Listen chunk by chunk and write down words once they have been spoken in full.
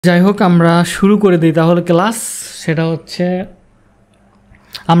যাই হোক আমরা শুরু করে দিই তাহলে ক্লাস। সেটা হচ্ছে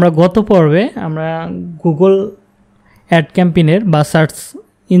আমরা গত পর্বে আমরা গুগল অ্যাড ক্যাম্পেইনের বা সার্চ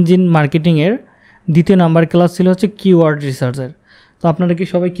ইঞ্জিন মার্কেটিংয়ের দ্বিতীয় নাম্বার ক্লাস ছিল হচ্ছে কিওয়ার্ড রিসার্চের। তো আপনারা কি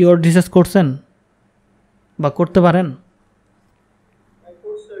সবাই কিওয়ার্ড রিসার্চ করছেন বা করতে পারেন?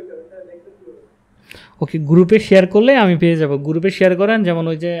 ওকে, গ্রুপে শেয়ার করলে আমি পেয়ে যাব। গ্রুপে শেয়ার করেন, যেমন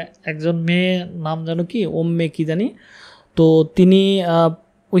ওই যে একজন মেয়ে নাম জানো কি, মেয়ে কি জানি, তো তিনি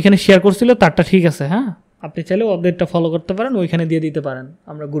ওইখানে শেয়ার করছিল, তারটা ঠিক আছে। হ্যাঁ, আপনি চাইলে ওদেরটা ফলো করতে পারেন, ওইখানে দিয়ে দিতে পারেন,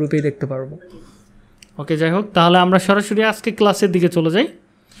 আমরা গ্রুপেই দেখতে পারবো। ওকে, যাই হোক তাহলে আমরা সরাসরি আজকে ক্লাসের দিকে চলে যাই।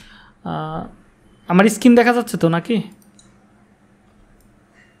 আমার স্ক্রিন দেখা যাচ্ছে তো নাকি?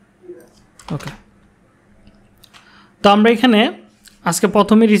 ওকে, তো আমরা এখানে আজকে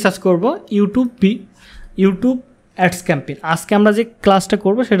প্রথমে রিসার্চ করব ইউটিউব অ্যাডস ক্যাম্পেইন। আজকে আমরা যে ক্লাসটা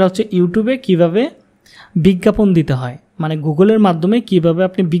করব সেটা হচ্ছে ইউটিউবে কিভাবে বিজ্ঞাপন দিতে হয়, মানে গুগলের মাধ্যমে কিভাবে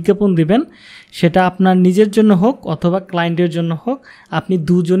আপনি বিজ্ঞাপন দিবেন, সেটা আপনার নিজের জন্য হোক অথবা ক্লায়েন্টের জন্য হোক, আপনি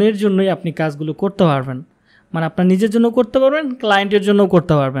দুজনের জন্যই আপনি কাজগুলো করতে পারবেন। মানে আপনার নিজের জন্য করতে পারবেন, ক্লায়েন্টের জন্যও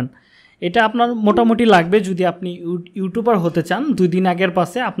করতে পারবেন। এটা আপনার মোটামুটি লাগবে যদি আপনি ইউটিউবার হতে চান। 2 দিন আগের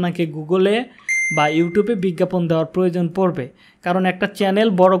পাশে আপনাকে গুগলে বা ইউটিউবে বিজ্ঞাপন দেওয়ার প্রয়োজন পড়বে, কারণ একটা চ্যানেল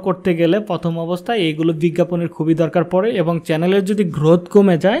বড় করতে গেলে প্রথম অবস্থায় এইগুলো বিজ্ঞাপনের খুবই দরকার পড়ে। এবং চ্যানেলের যদি গ্রোথ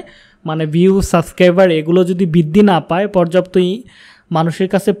কমে যায়, মানে ভিউ, সাবস্ক্রাইবার এগুলো যদি বৃদ্ধি না পায়, পর্যাপ্তই মানুষের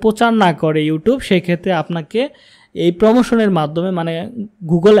কাছে প্রচার না করে ইউটিউব, সেই ক্ষেত্রে আপনাকে এই প্রমোশনের মাধ্যমে, মানে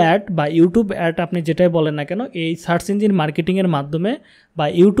গুগল অ্যাড বা ইউটিউব অ্যাড আপনি যেটাই বলেন না কেন, এই সার্চ ইঞ্জিন মার্কেটিংয়ের মাধ্যমে বা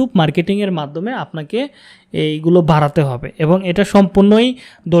ইউটিউব মার্কেটিংয়ের মাধ্যমে আপনাকে এইগুলো বাড়াতে হবে। এবং এটা সম্পূর্ণই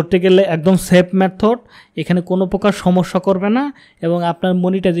ধরতে গেলে একদম সেফ মেথড, এখানে কোনো প্রকার সমস্যা করবে না এবং আপনার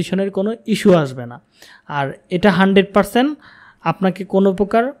মনিটাইজেশনের কোনো ইস্যু আসবে না। আর এটা 100% আপনাকে কোনো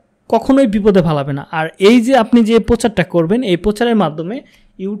প্রকার কখনোই বিপদে ফেলাবে না। আর এই যে আপনি যে প্রচারটা করবেন, এই প্রচারের মাধ্যমে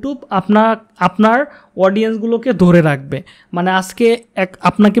ইউটিউব আপনার অডিয়েন্সগুলোকে ধরে রাখবে। মানে আজকে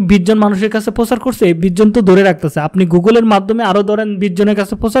আপনাকে 20 জন মানুষের কাছে প্রচার করছে, এই 20 জন তো ধরে রাখতেছে। আপনি গুগলের মাধ্যমে আরও ধরেন 20 জনের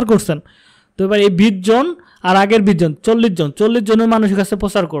কাছে প্রচার করছেন, তো এবার এই 20 জন আর আগের 20 জন 40 জনের মানুষের কাছে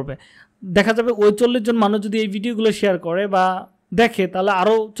প্রচার করবে। দেখা যাবে ওই 40 জন মানুষ যদি এই ভিডিওগুলো শেয়ার করে বা দেখে, তাহলে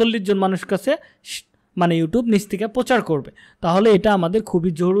আরও 40 জন মানুষের কাছে মানে ইউটিউব নিজ থেকে প্রচার করবে। তাহলে এটা আমাদের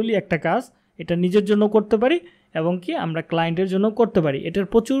খুবই জরুরি একটা কাজ। এটা নিজের জন্য করতে পারি এবং কি আমরা ক্লায়েন্টের জন্য করতে পারি। এটার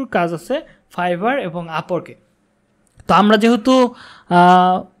প্রচুর কাজ আছে ফাইবার এবং আপওয়ার্কে। তো আমরা যেহেতু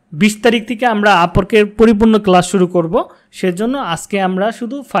 20 তারিখ থেকে আমরা আপওয়ার্কের পরিপূর্ণ ক্লাস শুরু করব, সেজন্য আজকে আমরা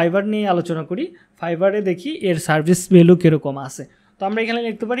শুধু ফাইবার নিয়ে আলোচনা করি। ফাইবারে দেখি এর সার্ভিস ভ্যালু কীরকম আছে। তো আমরা এখানে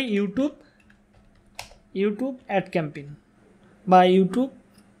লিখতে পারি ইউটিউব অ্যাড ক্যাম্পেইন বা ইউটিউব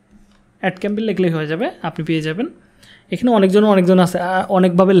অ্যাড ক্যাম্পেইন লিখলেই হয়ে যাবে, আপনি পেয়ে যাবেন। এখানে অনেকজন আছে,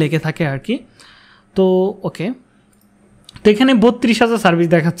 অনেকভাবে লেখে থাকে আর কি। তো ওকে, তো এখানে 32,000 সার্ভিস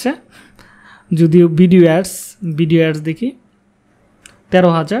দেখাচ্ছে, যদিও ভিডিও অ্যাডস দেখি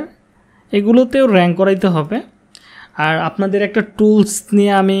 13,000। এগুলোতেও র্যাঙ্ক করাইতে হবে। আর আপনাদের একটা টুলস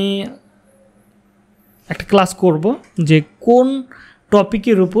নিয়ে আমি একটা ক্লাস করব, যে কোন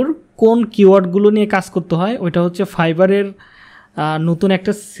টপিকের উপর কোন কিওয়ার্ডগুলো নিয়ে কাজ করতে হয়। ওইটা হচ্ছে ফাইবারের নতুন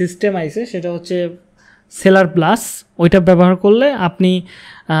একটা সিস্টেম আইছে, সেটা হচ্ছে সেলার প্লাস। ওইটা ব্যবহার করলে আপনি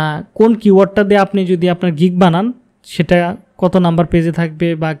কোন কিওয়ার্ডটা দিয়ে আপনি যদি আপনার গিগ বানান, সেটা কত নাম্বার পেজে থাকবে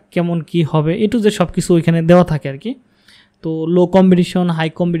বা কেমন কি হবে, এটু যে সব কিছু ওইখানে দেওয়া থাকে আর কি। তো লো কম্পিটিশন, হাই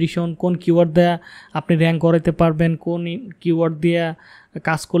কম্পিটিশন, কোন কিওয়ার্ড দিয়ে আপনি র্যাঙ্ক করাতে পারবেন, কোন কিওয়ার্ড দিয়ে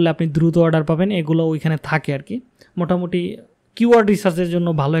কাজ করলে আপনি দ্রুত অর্ডার পাবেন, এগুলো ওইখানে থাকে আর কি। মোটামুটি কিওয়ার্ড রিসার্চের জন্য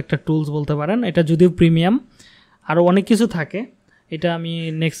ভালো একটা টুলস বলতে পারেন। এটা যদিও প্রিমিয়াম, আরও অনেক কিছু থাকে, এটা আমি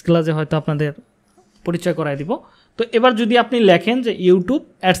নেক্সট ক্লাসে হয়তো আপনাদের পরিচয় করাই দিব। তো এবার যদি আপনি লেখেন যে ইউটিউব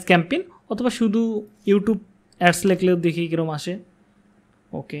অ্যাডস ক্যাম্পেইন অথবা শুধু ইউটিউব অ্যাডস লিখলেও দেখি কীরকম আসে।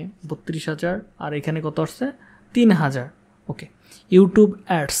 ওকে, 32,000, আর এখানে কত আসছে 3,000। ওকে, YouTube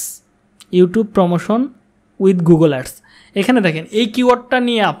ads, YouTube promotion with Google ads. এখানে দেখেন এই কিওয়ার্ডটা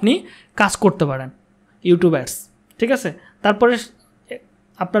নিয়ে আপনি কাজ করতে পারেন, ইউটিউব অ্যাডস, ঠিক আছে। তারপরে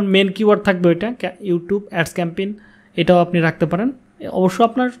আপনার মেন কিওয়ার্ড থাকবে ওইটা ইউটিউব অ্যাডস ক্যাম্পেইন, এটাও আপনি রাখতে পারেন। অবশ্য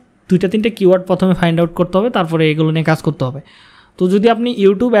আপনার 2-3টে কিওয়ার্ড প্রথমে ফাইন্ড আউট করতে হবে, তারপরে এগুলো নিয়ে কাজ করতে হবে। তো যদি আপনি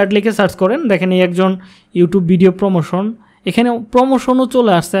ইউটিউব অ্যাড লিখে সার্চ করেন, দেখেন এই একজন ইউটিউব ভিডিও প্রমোশন, এখানে প্রমোশনও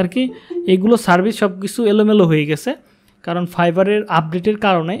চলে আসছে আর কি। এগুলো সার্ভিস সব কিছু এলোমেলো হয়ে গেছে, কারণ ফাইবারের আপডেটের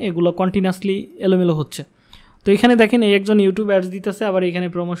কারণে এগুলো কন্টিনিউয়াসলি এলোমেলো হচ্ছে। তো এখানে দেখেন এই একজন ইউটিউব অ্যাডস দিতেছে, আবার এখানে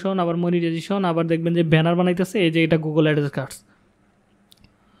প্রমোশন, আবার মনিটাইজেশন, আবার দেখবেন যে ব্যানার বানাইতেছে, এই যে এটা গুগল অ্যাডস কার্ডস।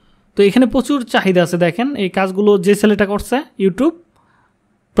 তো এখানে প্রচুর চাহিদা আছে। দেখেন এই কাজগুলো যে ছেলেটা করছে, YouTube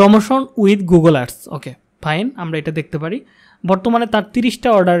promotion with Google ads. Okay fine, আমরা এটা দেখতে পারি। বর্তমানে তার 30টা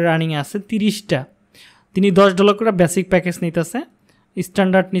অর্ডার রানিংয়ে আছে, 30টা। তিনি $10 করে বেসিক প্যাকেজ নিতেছে,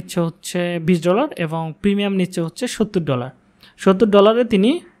 স্ট্যান্ডার্ড নিচ্ছে হচ্ছে $20 এবং প্রিমিয়াম নিচ্ছে হচ্ছে $70। $70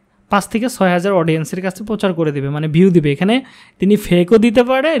 তিনি 5 থেকে 6,000 অডিয়েন্সের কাছে প্রচার করে দেবে, মানে ভিউ দিবে। এখানে তিনি ফেকও দিতে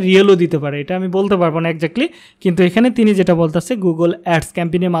পারে, রিয়েলও দিতে পারে, এটা আমি বলতে পারবো না এক্স্যাক্টলি, কিন্তু এখানে তিনি যেটা বলতেছে গুগল অ্যাডস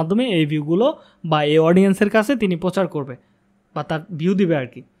ক্যাম্পেইনের মাধ্যমে এই ভিউগুলো বা এই অডিয়েন্সের কাছে তিনি প্রচার করবে বা তার ভিউ দিবে আর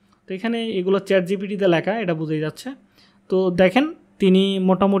কি। তো এখানে এগুলো চ্যাট জিপিটিতে লেখা, এটা বোঝাই যাচ্ছে। তো দেখেন তিনি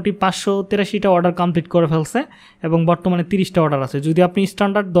মোটামুটি 583টা অর্ডার কমপ্লিট করে ফেলছে এবং বর্তমানে 30টা অর্ডার আছে। যদি আপনি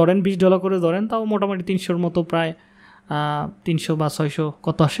স্ট্যান্ডার্ড ধরেন $20 করে ধরেন, তাও মোটামুটি 300-র মতো, প্রায় 300 বা 600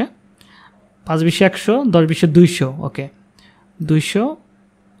 কত আসে, 5-20 100, 10-20 200, ওকে 200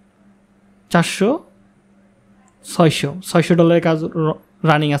 400 $600 কাজ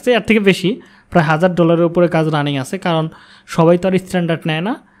রানিং আছে, এর থেকে বেশি প্রায় $1000 উপরে কাজ রানিং আছে, কারণ সবাই তো আর স্ট্যান্ডার্ড নেয়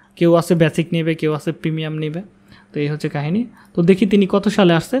না, কেউ আছে বেসিক নেবে, কেউ আছে প্রিমিয়াম নেবে। তো এই হচ্ছে কাহিনী। তো দেখি তিনি কত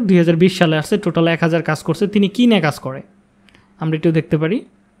সালে আসছে, 2020 সালে আসছে, টোটাল 1000 কাজ করছে। তিনি কী নিয়ে কাজ করে আমরা একটু দেখতে পারি।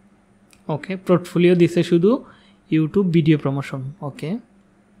 ওকে, পোর্টফোলিও দিছে শুধু ইউটিউব ভিডিও প্রমোশন, ওকে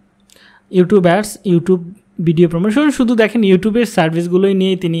YouTube ads, YouTube video promotion, শুধু দেখেন ইউটিউবের সার্ভিসগুলোই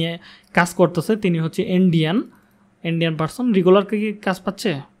নিয়ে তিনি কাজ করতেছে। তিনি হচ্ছে ইন্ডিয়ান পার্সন। রেগুলার কি কাজ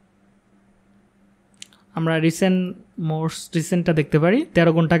পাচ্ছে? আমরা মোস্ট রিসেন্টটা দেখতে পারি।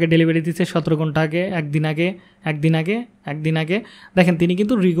 13 ঘন্টা আগে ডেলিভারি দিচ্ছে, 17 ঘন্টা আগে, একদিন আগে। দেখেন তিনি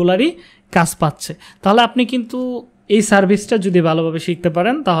কিন্তু রেগুলারই কাজ পাচ্ছে। তাহলে আপনি কিন্তু এই সার্ভিসটা যদি ভালোভাবে শিখতে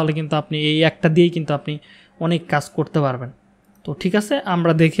পারেন, তাহলে কিন্তু আপনি এই একটা দিয়েই কিন্তু আপনি অনেক কাজ করতে পারবেন। তো ঠিক আছে,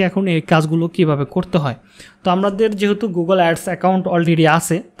 আমরা দেখি এখন এই কাজগুলো কিভাবে করতে হয়। তো আমাদের যেহেতু গুগল অ্যাডস অ্যাকাউন্ট অলরেডি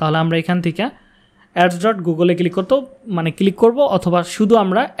আছে, তাহলে আমরা এখান থেকে ads.google-এ ক্লিক করব, অথবা শুধু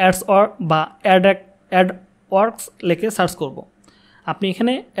আমরা অ্যাডস বা অ্যাডওয়ার্কস লিখে সার্চ করব। আপনি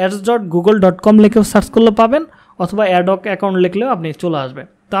এখানে ads.google.com লিখেও সার্চ করলে পাবেন, অথবা অ্যাডওয়ার্ক অ্যাকাউন্ট লিখলেও আপনি চলে আসবে।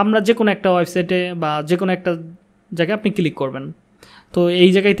 তো আমরা যে কোনো একটা ওয়েবসাইটে বা যে কোনো একটা জায়গায় আপনি ক্লিক করবেন, তো এই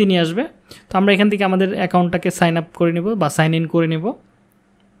জায়গায় নিয়ে আসবে। তো আমরা এখান থেকে আমাদের অ্যাকাউন্টটাকে সাইন আপ করে নেব বা সাইন ইন করে নেব।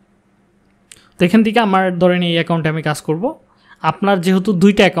 তো এখান থেকে আমার ধরেন এই অ্যাকাউন্টে আমি কাজ করব। আপনার যেহেতু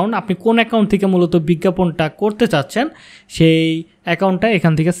 2টা অ্যাকাউন্ট, আপনি কোন অ্যাকাউন্ট থেকে মূলত বিজ্ঞাপনটা করতে চাচ্ছেন সেই অ্যাকাউন্টটা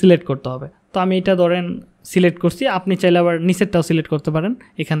এখান থেকে সিলেক্ট করতে হবে। তো আমি এটা ধরেন সিলেক্ট করছি, আপনি চাইলে আবার নিচেরটাও সিলেক্ট করতে পারেন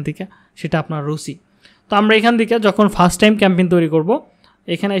এখান থেকে, সেটা আপনার রুচি। তো আমরা এখান থেকে যখন ফার্স্ট টাইম ক্যাম্পেইন তৈরি করব,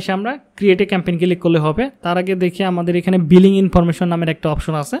 এখানে এসে আমরা ক্রিয়েট এ ক্যাম্পেইন ক্লিক করলে হবে। তার আগে দেখি আমাদের এখানে বিলিং ইনফরমেশন নামের একটা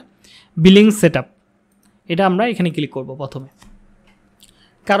অপশন আছে, বিলিং সেটআপ, এটা আমরা এখানে ক্লিক করব প্রথমে,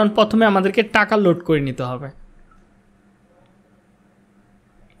 কারণ প্রথমে আমাদেরকে টাকা লোড করে নিতে হবে।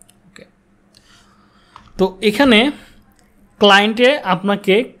 ওকে, তো এখানে ক্লায়েন্টে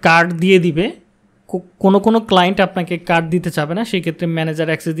আপনাকে কার্ড দিয়ে দিবে, কোনো ক্লায়েন্ট আপনাকে কার্ড দিতে চাবে না, সেই ক্ষেত্রে ম্যানেজার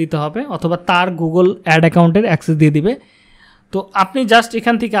অ্যাক্সেস দিতে হবে, অথবা তার গুগল অ্যাড অ্যাকাউন্টের অ্যাক্সেস দিয়ে দিবে। তো আপনি জাস্ট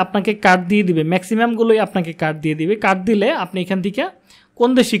এখান থেকে আপনাকে কার্ড দিয়ে দিবে, ম্যাক্সিমামগুলোই আপনাকে কার্ড দিয়ে দিবে। কার্ড দিলে আপনি এখান থেকে কোন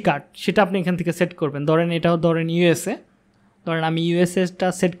দেশি কার্ড সেটা আপনি এখান থেকে সেট করবেন। ধরেন এটাও ধরেন ইউএসএ, ধরেন আমি ইউএসএটা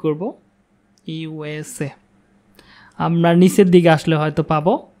সেট করব, ইউএসএ। আমরা নিচের দিকে আসলে হয়তো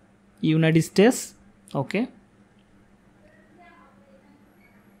পাবো ইউনাইটেড স্টেটস, ওকে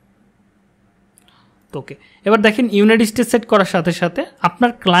ওকে। এবার দেখেন ইউনাইটেড স্টেটস সেট করার সাথে সাথে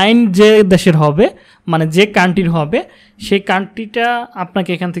আপনার ক্লায়েন্ট যে দেশের হবে, মানে যে কান্ট্রির হবে, সেই কান্ট্রিটা আপনাকে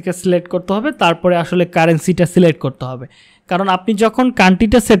এখান থেকে সিলেক্ট করতে হবে। তারপরে আসলে কারেন্সিটা সিলেক্ট করতে হবে, কারণ আপনি যখন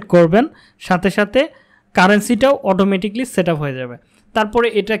কান্ট্রিটা সেট করবেন সাথে সাথে কারেন্সিটাও অটোমেটিকলি সেট আপ হয়ে যাবে। তারপরে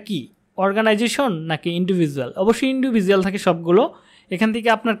এটা কি অর্গানাইজেশন নাকি ইন্ডিভিজুয়াল? অবশ্যই ইন্ডিভিজুয়াল থাকে সবগুলো। এখান থেকে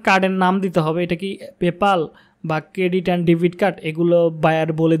আপনার কার্ডের নাম দিতে হবে, এটা কি পেপাল বা ক্রেডিট অ্যান্ড ডেবিট কার্ড, এগুলো বায়ার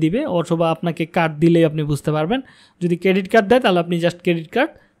বলে দিবে, অথবা আপনাকে কার্ড দিলেই আপনি বুঝতে পারবেন। যদি ক্রেডিট কার্ড দেয় তাহলে আপনি জাস্ট ক্রেডিট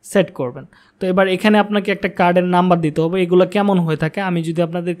কার্ড সেট করবেন। তো এবার এখানে আপনাকে একটা কার্ডের নাম্বার দিতে হবে। এগুলো কেমন হয়ে থাকে আমি যদি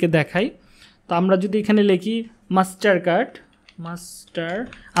আপনাদেরকে দেখাই, তো আমরা যদি এখানে লিখি মাস্টার কার্ড,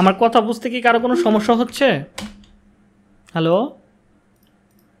 আমার কথা বুঝতে কি কারো কোনো সমস্যা হচ্ছে? হ্যালো,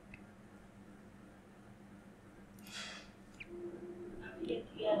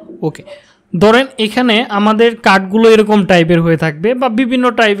 ওকে। ধরেন এখানে আমাদের কার্ডগুলো এরকম টাইপের হয়ে থাকবে, বা বিভিন্ন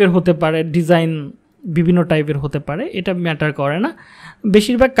টাইপের হতে পারে, ডিজাইন বিভিন্ন টাইপের হতে পারে, এটা ম্যাটার করে না।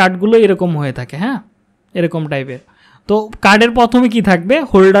 বেশিরভাগ কার্ডগুলো এরকম হয়ে থাকে, হ্যাঁ এরকম টাইপের। তো কার্ডের প্রথমে কি থাকবে,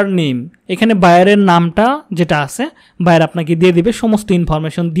 হোল্ডার নেম। এখানে বায়ারের নামটা যেটা আছে বায়ার আপনাকে দিয়ে দিবে, সমস্ত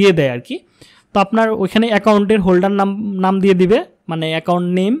ইনফরমেশন দিয়ে দেয় আর কি। তো আপনার ওইখানে অ্যাকাউন্টের হোল্ডার নাম দিয়ে দিবে, মানে অ্যাকাউন্ট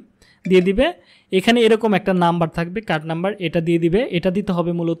নেম দিয়ে দিবে। এখানে এরকম একটা নাম্বার থাকবে, কার্ড নাম্বার, এটা দিয়ে দিবে। এটা দিতে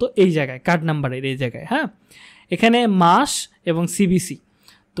হবে মূলত এই জায়গায়, কার্ড নাম্বারের এই জায়গায়, হ্যাঁ। এখানে মাস এবং সিবিসি।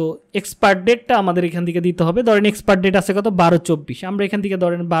 তো এক্সপায়ার ডেটটা আমাদের এখান থেকে দিতে হবে। ধরেন এক্সপায়ার ডেট আছে কত, 12/24। আমরা এখান থেকে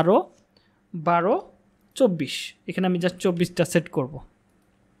ধরেন 12/24, এখানে আমি জাস্ট 24টা সেট করব,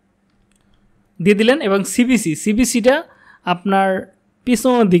 দিয়ে দিলেন। এবং সিবিসিটা আপনার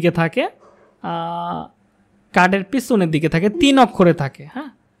পিছনের দিকে থাকে, কার্ডের পিছনের দিকে থাকে, 3 অক্ষরে থাকে, হ্যাঁ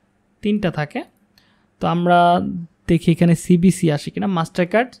 3টা থাকে। তো আমরা দেখি এখানে সিবিসি আসে কিনা, মাস্টার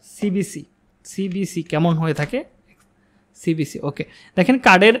কার্ড সিবিসি কেমন হয়ে থাকে, সিবিসি ওকে। দেখেন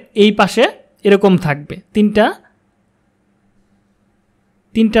কার্ডের এই পাশে এরকম থাকবে,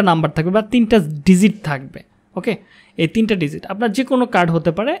 তিনটা নাম্বার থাকবে বা 3টা ডিজিট থাকবে, ওকে। এই 3টা ডিজিট আপনার যে কোনো কার্ড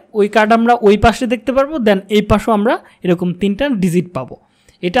হতে পারে, ওই কার্ড আমরা ওই পাশে দেখতে পারবো, দেন এই পাশেও আমরা এরকম 3টা ডিজিট পাবো।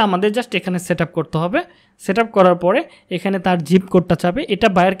 এটা আমাদের জাস্ট এখানে সেট আপ করতে হবে। সেট আপ করার পরে এখানে তার জিপ কোডটা চাবে, এটা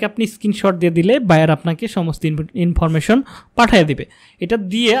বায়ারকে আপনি স্ক্রিনশট দিয়ে দিলে বায়ার আপনাকে সমস্ত ইনফরমেশন পাঠিয়ে দিবে। এটা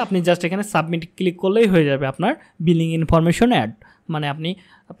দিয়ে আপনি জাস্ট এখানে সাবমিট ক্লিক করলেই হয়ে যাবে আপনার বিলিং ইনফরমেশন অ্যাড, মানে আপনি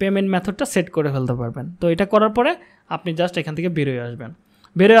পেমেন্ট মেথডটা সেট করে ফেলতে পারবেন। তো এটা করার পরে আপনি জাস্ট এখান থেকে বেরোয় আসবেন।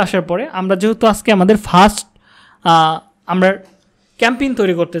 বেরোয় আসার পরে আমরা যেহেতু আজকে আমাদের ফার্স্ট আমরা ক্যাম্পেইন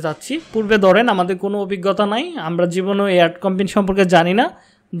তৈরি করতে যাচ্ছি, পূর্বে ধরেন আমাদের কোনো অভিজ্ঞতা নাই, আমরা জীবনেও এই অ্যাড ক্যাম্পেইন সম্পর্কে জানি না,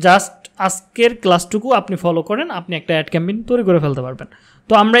 জাস্ট আজকের ক্লাসটুকু আপনি ফলো করেন, আপনি একটা অ্যাড ক্যাম্পেইন তৈরি করে ফেলতে পারবেন।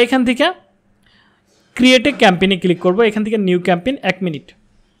 তো আমরা এখান থেকে ক্রিয়েট এ ক্যাম্পেইনে ক্লিক করব, এখান থেকে নিউ ক্যাম্পেইন। 1 মিনিট,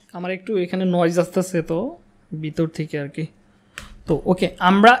 আমার একটু এখানে নয়েজ আসতেছে তো ভিতর থেকে আর কি। তো ওকে,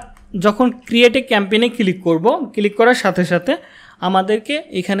 আমরা যখন ক্রিয়েট এ ক্যাম্পেইনে ক্লিক করব, ক্লিক করার সাথে সাথে আমাদেরকে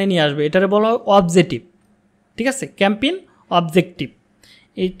এখানে নিয়ে আসবে, এটারে বলা হয় অবজেক্টিভ, ঠিক আছে, ক্যাম্পেইন অবজেক্টিভ,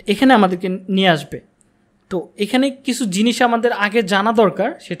 এখানে আমাদেরকে নিয়ে আসবে। তো এখানে কিছু জিনিস আমাদের আগে জানা দরকার,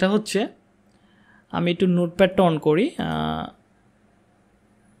 সেটা হচ্ছে আমি একটু নোটপ্যাডটা অন করি,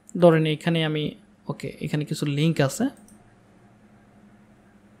 ধরেন এখানে আমি ওকে, এখানে কিছু লিঙ্ক আছে,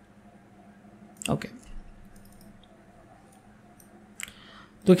 ওকে।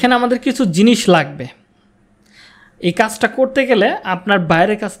 তো এখানে আমাদের কিছু জিনিস লাগবে। এই কাজটা করতে গেলে আপনার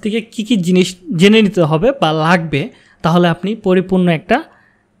বাইরের কাছ থেকে কি কি জিনিস জেনে নিতে হবে বা লাগবে, তাহলে আপনি পরিপূর্ণ একটা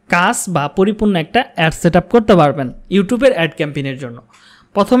কাজ বা পরিপূর্ণ একটা অ্যাড সেট আপ করতে পারবেন ইউটিউবের অ্যাড ক্যাম্পেইনের জন্য।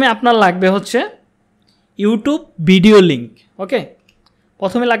 প্রথমে আপনার লাগবে হচ্ছে ইউটিউব ভিডিও লিঙ্ক, ওকে।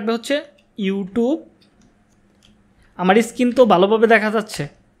 প্রথমে লাগবে হচ্ছে ইউটিউব, আমার স্ক্রিন তো ভালোভাবে দেখা যাচ্ছে,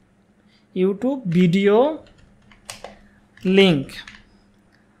 ইউটিউব ভিডিও লিঙ্ক।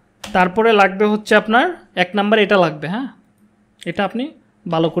 তারপরে লাগবে হচ্ছে আপনার 1 নাম্বার এটা লাগবে, হ্যাঁ এটা আপনি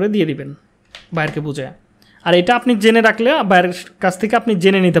ভালো করে দিয়ে দিবেন বাইরকে বুঝে, আর এটা আপনি জেনে রাখলে বাইরের কাছ থেকে আপনি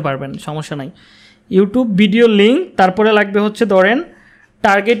জেনে নিতে পারবেন, সমস্যা নাই। ইউটিউব ভিডিও লিঙ্ক, তারপরে লাগবে হচ্ছে ধরেন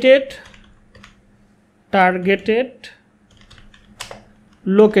টার্গেটেড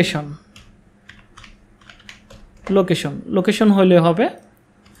লোকেশন হলে হবে।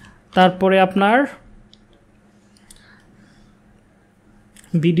 তারপরে আপনার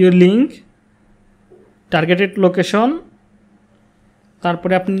ভিডিও লিঙ্ক, টার্গেটেড লোকেশন,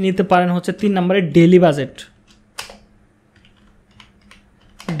 তারপরে আপনি নিতে পারেন হচ্ছে 3 নম্বরে ডেইলি বাজেট,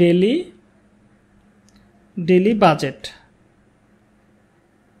 ডেইলি বাজেট,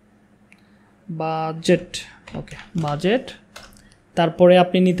 ওকে বাজেট। তারপরে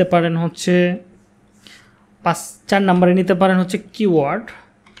আপনি নিতে পারেন হচ্ছে 4 নম্বরে নিতে পারেন হচ্ছে কিওয়ার্ড,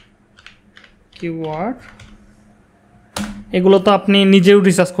 এগুলো তো আপনি নিজেও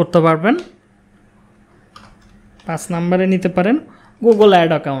রিসার্চ করতে পারবেন। 5 নম্বরে নিতে পারেন গুগল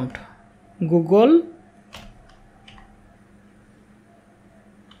অ্যাড অ্যাকাউন্ট,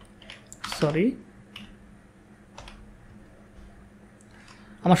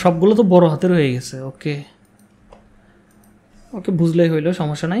 আমার সবগুলো তো বড় হাতের হয়ে গেছে, ওকে বুঝলেই হইল,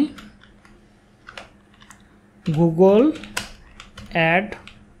 সমস্যা নাই। Google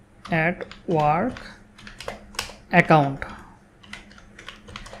Adwork account,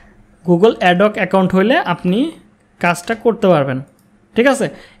 Google Adwork account হইলে আপনি কাজটা করতে পারবেন, ঠিক আছে।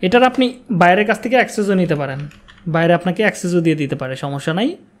 এটার আপনি বাইরের কাছ থেকে অ্যাক্সেসও নিতে পারেন, বাইরে আপনাকে অ্যাক্সেসও দিয়ে দিতে পারে, সমস্যা নাই।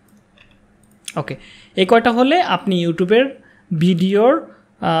 ওকে, এই কয়টা হলে আপনি ইউটিউবের ভিডিওর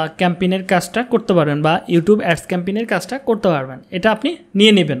ক্যাম্পেইনের কাজটা করতে পারবেন বা ইউটিউব অ্যাডস ক্যাম্পেইনের কাজটা করতে পারবেন। এটা আপনি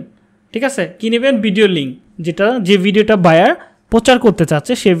নিয়ে নেবেন, ঠিক আছে। কী নেবেন? ভিডিও লিঙ্ক, যে ভিডিওটা বায়ার প্রচার করতে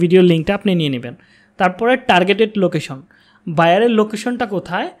চাচ্ছে সেই ভিডিও লিঙ্কটা আপনি নিয়ে নেবেন। তারপরে টার্গেটেড লোকেশন, বায়ারের লোকেশনটা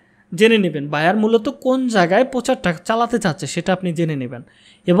কোথায় জেনে নেবেন, বায়ার মূলত কোন জায়গায় প্রচারটা চালাতে চাচ্ছে সেটা আপনি জেনে নেবেন,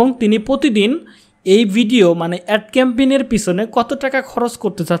 এবং তিনি প্রতিদিন এই ভিডিও মানে অ্যাড ক্যাম্পেইনের পিছনে কত টাকা খরচ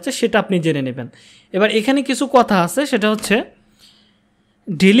করতে চাচ্ছে সেটা আপনি জেনে নেবেন। এবার এখানে কিছু কথা আছে, সেটা হচ্ছে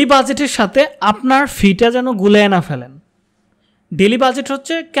ডেলি বাজেটের সাথে আপনার ফিটা যেন গুলিয়ে না ফেলেন। ডেলি বাজেট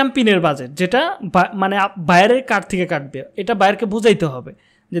হচ্ছে ক্যাম্পেইনের বাজেট, যেটা মানে বায়ারের কার্ড থেকে কাটবে, এটা বায়ারকে বুঝাইতে হবে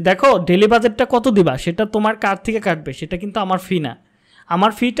যে দেখো ডেলি বাজেটটা কত দিবা, সেটা তোমার কার্ড থেকে কাটবে, সেটা কিন্তু আমার ফি না,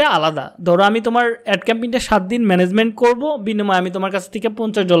 আমার ফিটা আলাদা। ধরো আমি তোমার অ্যাড ক্যাম্পেইনটা 7 দিন ম্যানেজমেন্ট করব, বিনিময়ে আমি তোমার কাছ থেকে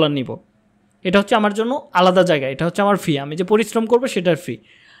 $50 নিব, এটা হচ্ছে আমার জন্য আলাদা জায়গা, এটা হচ্ছে আমার ফি, আমি যে পরিশ্রম করবো সেটার ফি।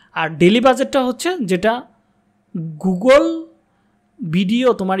 আর ডেলি বাজেটটা হচ্ছে যেটা গুগল ভিডিও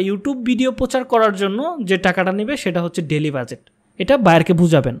তোমার ইউটিউব ভিডিও প্রচার করার জন্য যে টাকাটা নেবে সেটা হচ্ছে ডেইলি বাজেট, এটা বায়ারকে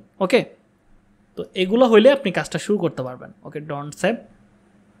বুঝাবেন। ওকে, তো এগুলো হইলে আপনি কাজটা শুরু করতে পারবেন। ওকে, ডন্ট সেভ।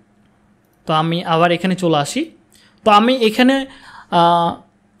 তো আমি আবার এখানে চলে আসি। তো আমি এখানে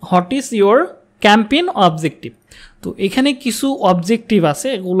what is your campaign objective, তো এখানে কিছু অবজেক্টিভ আছে,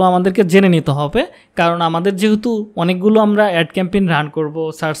 এগুলো আমাদেরকে জেনে নিতে হবে। কারণ আমাদের যেহেতু অনেকগুলো আমরা অ্যাড ক্যাম্পেইন রান করব,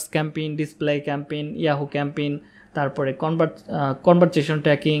 search campaign, display campaign, Yahoo campaign, তারপরে কনভারসেশন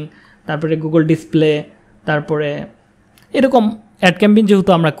ট্র্যাকিং, তারপরে গুগল ডিসপ্লে, তারপরে এরকম অ্যাড ক্যাম্পেইন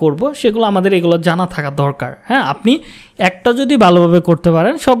যেহেতু আমরা করব, সেগুলো আমাদের এগুলো জানা থাকা দরকার। হ্যাঁ, আপনি একটা যদি ভালোভাবে করতে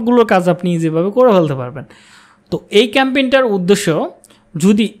পারেন সবগুলোর কাজ আপনি ইজিভাবে করে ফেলতে পারবেন। তো এই ক্যাম্পেইনটার উদ্দেশ্য,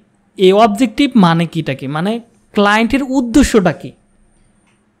 যদি এই অবজেক্টিভ মানে কিটা কি, মানে ক্লায়েন্টের উদ্দেশ্যটা কি,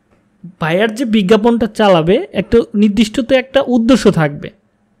 বায়ার যে বিজ্ঞাপনটা চালাবে একটা নির্দিষ্ট তো একটা উদ্দেশ্য থাকবে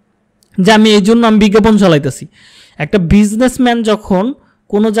যে আমি এই জন্য আমি বিজ্ঞাপন চালাইতেছি। একটা বিজনেসম্যান যখন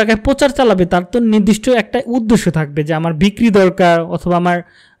কোনো জায়গায় প্রচার চালাবে তার তো নির্দিষ্ট একটা উদ্দেশ্য থাকবে যে আমার বিক্রি দরকার, অথবা আমার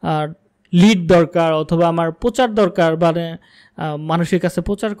লিড দরকার, অথবা আমার প্রচার দরকার, মানে মানুষের কাছে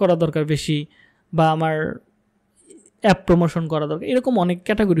প্রচার করা দরকার বেশি, বা আমার অ্যাপ প্রমোশন করা দরকার, এরকম অনেক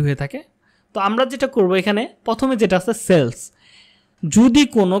ক্যাটাগরি হয়ে থাকে। তো আমরা যেটা করব এখানে প্রথমে যেটা আছে সেলস। যদি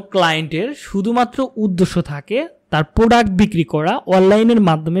কোনো ক্লায়েন্টের শুধুমাত্র উদ্দেশ্য থাকে তার প্রোডাক্ট বিক্রি করা, অনলাইনের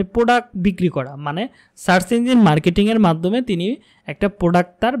মাধ্যমে প্রোডাক্ট বিক্রি করা, মানে সার্চ ইঞ্জিন মার্কেটিংয়ের মাধ্যমে তিনি একটা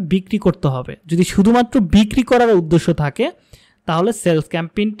প্রোডাক্ট তার বিক্রি করতে হবে, যদি শুধুমাত্র বিক্রি করার উদ্দেশ্য থাকে তাহলে সেলস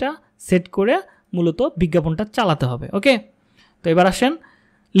ক্যাম্পেইনটা সেট করে মূলত বিজ্ঞাপনটা চালাতে হবে। ওকে, তো এবার আসেন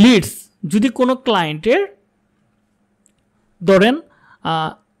লিডস। যদি কোনো ক্লায়েন্টের ধরেন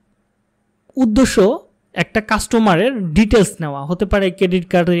উদ্দেশ্য একটা কাস্টমারের ডিটেলস নেওয়া, হতে পারে ক্রেডিট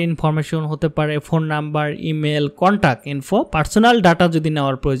কার্ডের ইনফরমেশন, হতে পারে phone number, email, contact info, personal data যদি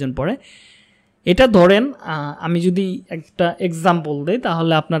নেওয়ার প্রয়োজন পড়ে, এটা ধরেন আমি যদি একটা এক্সাম্পল দিই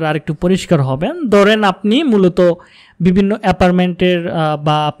তাহলে আপনারা আরেকটু পরিষ্কার হবেন। ধরেন আপনি মূলত বিভিন্ন অ্যাপার্টমেন্টের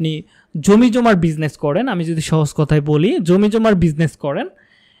বা আপনি জমি জমার বিজনেস করেন, আমি যদি সহজ কথায় বলি জমি জমার বিজনেস করেন।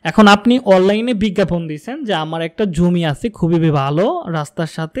 এখন আপনি অনলাইনে বিজ্ঞাপন দিয়েছেন যে আমার একটা জমি আছে খুবই ভালো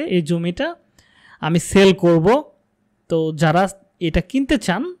রাস্তার সাথে, এই জমিটা আমি সেল করব, তো যারা এটা কিনতে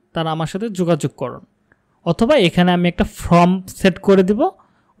চান তারা আমার সাথে যোগাযোগ করুন, অথবা এখানে আমি একটা ফর্ম সেট করে দিব,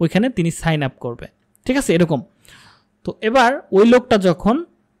 ওইখানে তিনি সাইন আপ করবে। ঠিক আছে, এরকম। তো এবার ওই লোকটা যখন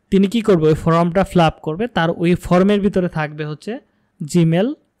তিনি কি করবে, ওই ফর্মটা ফিল আপ করবে, তার ওই ফর্মের ভিতরে থাকবে হচ্ছে জিমেল,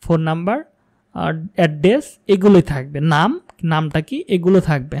 ফোন নাম্বার, অ্যাড্রেস, এগুলোই থাকবে, নামটা কি, এগুলো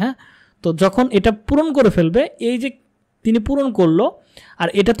থাকবে। হ্যাঁ, তো যখন এটা পূরণ করে ফেলবে, এই যে তিনি পূরণ করলো, আর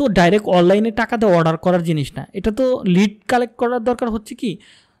এটা তো ডাইরেক্ট অনলাইনে টাকাতে অর্ডার করার জিনিস না, এটা তো লিড কালেক্ট করার দরকার হচ্ছে কি,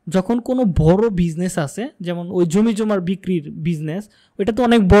 যখন কোনো বড় বিজনেস আছে, যেমন ওই জমি জমার বিক্রির বিজনেস, ওইটা তো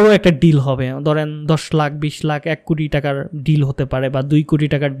অনেক বড় একটা ডিল হবে, ধরেন 10 লাখ, 20 লাখ, 1 কোটি টাকার ডিল হতে পারে, বা 2 কোটি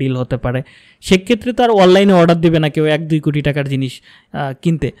টাকার ডিল হতে পারে। সেক্ষেত্রে তো আর অনলাইনে অর্ডার দেবে না কেউ 1-2 কোটি টাকার জিনিস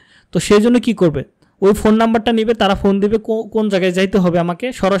কিনতে। তো সেই জন্য কী করবে, ওই ফোন নাম্বারটা নিবে, তারা ফোন দিবে, কোন জায়গায় যাইতে হবে আমাকে,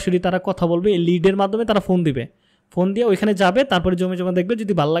 সরাসরি তারা কথা বলবে, এই লিডের মাধ্যমে তারা ফোন দিবে, ফোন দিয়ে ওইখানে যাবে, তারপরে জমি জমা দেখবে,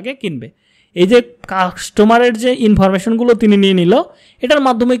 যদি ভালো লাগে কিনবে। এই যে কাস্টমারের যে ইনফরমেশনগুলো তিনি নিয়ে নিল, এটার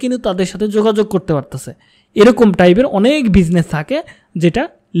মাধ্যমে কিন্তু তাদের সাথে যোগাযোগ করতে পারতেছে। এরকম টাইপের অনেক বিজনেস থাকে যেটা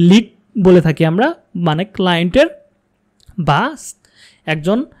লিড বলে থাকি আমরা, মানে ক্লায়েন্টের বা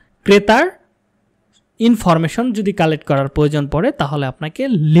একজন ক্রেতার ইনফরমেশন যদি কালেক্ট করার প্রয়োজন পড়ে তাহলে আপনাকে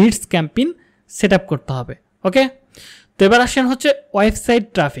লিডস ক্যাম্পেইন সেট আপ করতে হবে। ওকে, তো এবার আসেন হচ্ছে ওয়েবসাইট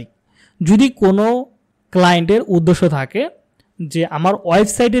ট্রাফিক। যদি কোনো ক্লায়েন্টের উদ্দেশ্য থাকে যে আমার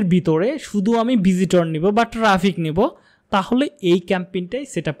ওয়েবসাইটের ভিতরে শুধু আমি ভিজিটর নিব বা ট্রাফিক নিব, তাহলে এই ক্যাম্পেইনটাই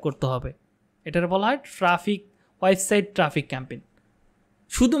সেট আপ করতে হবে। এটার বলা হয় ওয়েবসাইট ট্রাফিক ক্যাম্পেইন।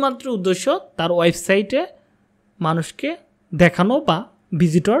 শুধুমাত্র উদ্দেশ্য তার ওয়েবসাইটে মানুষকে দেখানো বা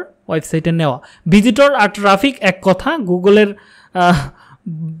ভিজিটর ওয়েবসাইটে নেওয়া। ভিজিটর আর ট্রাফিক এক কথা, গুগলের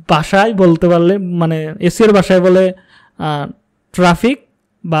ভাষায় বলতে পারলে, মানে এসিওর ভাষায় বলে ট্রাফিক,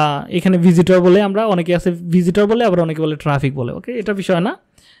 বা এখানে ভিজিটর বলে, আমরা অনেকে আছে ভিজিটর বলে, আবার অনেকে বলে ট্রাফিক বলে। ওকে, এটা বিষয় না,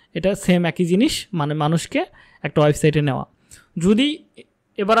 এটা সেম একই জিনিস, মানে মানুষকে একটা ওয়েবসাইটে নেওয়া। যদি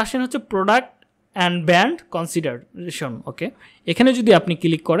এবার আসেন হচ্ছে প্রোডাক্ট অ্যান্ড ব্র্যান্ড কনসিডারেশন। ওকে, এখানে যদি আপনি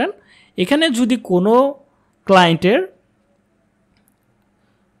ক্লিক করেন, এখানে যদি কোনো ক্লায়েন্টের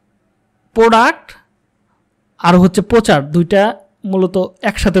প্রোডাক্ট আর হচ্ছে প্রচার দুইটা মূলত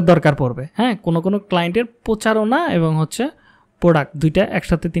একসাথে দরকার পড়বে। হ্যাঁ, কোনো ক্লায়েন্টের প্রচারণা এবং হচ্ছে প্রোডাক্ট দুইটা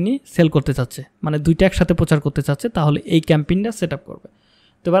একসাথে তিনি সেল করতে চাচ্ছে, মানে দুইটা একসাথে প্রচার করতে চাচ্ছে, তাহলে এই ক্যাম্পেইনটা সেট আপ করবে।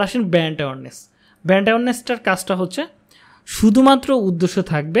 তো এবার আসেন ব্র্যান্ড অ্যাওয়ারনেস। ব্র্যান্ড অ্যাওয়ারনেসটার কাজটা হচ্ছে শুধুমাত্র উদ্দেশ্য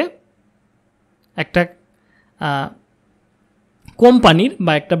থাকবে একটা কোম্পানির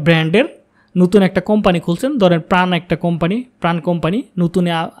বা একটা ব্র্যান্ডের নতুন একটা কোম্পানি খুলছেন, ধরেন প্রাণ কোম্পানি নতুন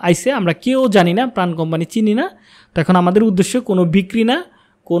আইসে, আমরা কেউ জানি না, প্রাণ কোম্পানি চিনি না। তো এখন আমাদের উদ্দেশ্য কোনো বিক্রি না,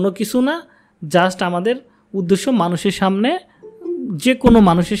 কোনো কিছু না, জাস্ট আমাদের উদ্দেশ্য মানুষের সামনে, যে কোনো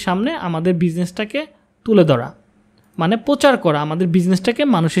মানুষের সামনে আমাদের বিজনেসটাকে তুলে ধরা, মানে প্রচার করা, আমাদের বিজনেসটাকে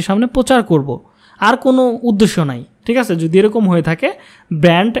মানুষের সামনে প্রচার করব, আর কোনো উদ্দেশ্য নাই। ঠিক আছে, যদি এরকম হয়ে থাকে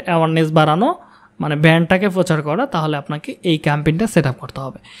ব্র্যান্ড অ্যাওয়ারনেস বাড়ানো, মানে ব্র্যান্ডটাকে প্রচার করা, তাহলে আপনাকে এই ক্যাম্পেইনটা সেট আপ করতে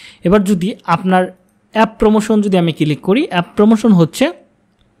হবে। এবার যদি আপনার অ্যাপ প্রমোশন যদি আমি ক্লিক করি, অ্যাপ প্রমোশন হচ্ছে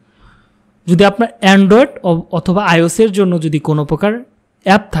যদি আপনার অ্যান্ড্রয়েড অথবা আইওএসের জন্য যদি কোনো প্রকার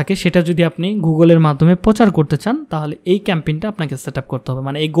অ্যাপ থাকে, সেটা যদি আপনি গুগলের মাধ্যমে প্রচার করতে চান, তাহলে এই ক্যাম্পেইনটা আপনাকে সেট আপ করতে হবে,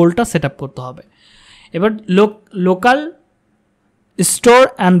 মানে এই গোলটা সেট আপ করতে হবে। এবার local store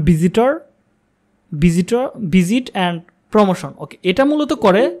and visit and promotion. ওকে, এটা মূলত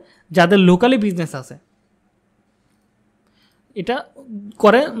করে যাদের লোকালি বিজনেস আছে, এটা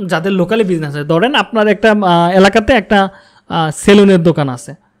করে যাদের লোকালি বিজনেস আছে। ধরেন আপনার একটা এলাকাতে একটা সেলুনের দোকান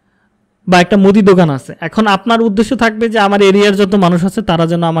আছে বা একটা মুদি দোকান আছে। এখন আপনার উদ্দেশ্য থাকবে যে আমার এরিয়ার যত মানুষ আছে তারা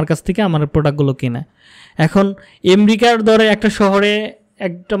যেন আমার কাছ থেকে আমার প্রোডাক্টগুলো কিনে। এখন আমেরিকার ধরে একটা শহরে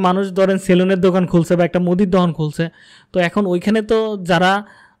একটা মানুষ ধরেন সেলুনের দোকান খুলছে বা একটা মুদির দোকান খুলছে, তো এখন ওইখানে তো যারা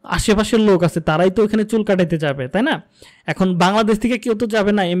আশেপাশের লোক আছে তারাই তো ওইখানে চুল কাটাইতে যাবে, তাই না? এখন বাংলাদেশ থেকে কেউ তো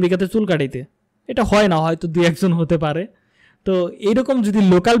যাবে না আমেরিকাতে চুল কাটাইতে, এটা হয় না, হয়তো 2-1 হতে পারে। তো এইরকম যদি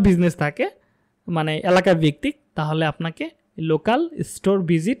লোকাল বিজনেস থাকে, মানে এলাকার ভিত্তিক, তাহলে আপনাকে local store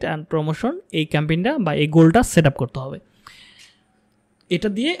visit and promotion এই ক্যাম্পেইনটা বা এই গোলটা সেট আপ করতে হবে, এটা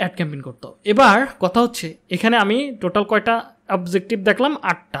দিয়ে অ্যাড ক্যাম্পেইন করতে হবে। এবার কথা হচ্ছে এখানে আমি টোটাল কয়টা অবজেক্টিভ দেখলাম?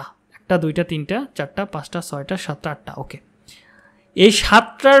 8টা। 1টা 2টা 3টা 4টা 5টা 6টা 7টা 8টা। ওকে, এই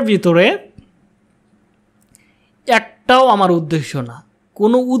 7টার ভিতরে একটাও আমার উদ্দেশ্য না,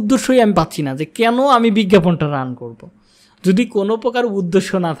 কোনো উদ্দেশ্যই আমি পাচ্ছি না যে কেন আমি বিজ্ঞাপনটা রান করব। যদি কোনো প্রকার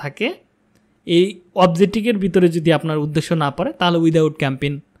উদ্দেশ্য না থাকে, এই অবজেক্টিভের ভিতরে যদি আপনার উদ্দেশ্য না পড়ে, তাহলে উইদাউট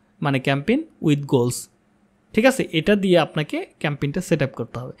ক্যাম্পেইন, মানে ক্যাম্পেইন উইথ গোলস। ঠিক আছে, এটা দিয়ে আপনাকে ক্যাম্পেইনটা সেট আপ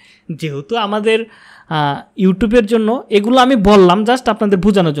করতে হবে। যেহেতু আমাদের ইউটিউবের জন্য এগুলো আমি বললাম জাস্ট আপনাদের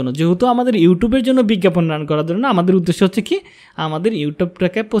বোঝানোর জন্য, যেহেতু আমাদের ইউটিউবের জন্য বিজ্ঞাপন রান করার জন্য আমাদের উদ্দেশ্য হচ্ছে কি, আমাদের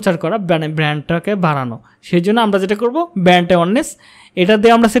ইউটিউবটাকে প্রচার করা, ব্র্যান্ডটাকে বাড়ানো। সেই জন্য আমরা যেটা করব, ব্র্যান্ড অ্যাওয়ারনেস এটা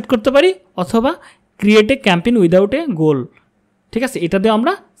দিয়ে আমরা সেট করতে পারি, অথবা create a campaign without a গোল। ঠিক আছে, এটা দিয়ে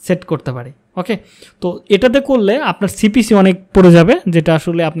আমরা সেট করতে পারি। ওকে, তো এটাতে করলে আপনার সিপিসি অনেক পড়ে যাবে, যেটা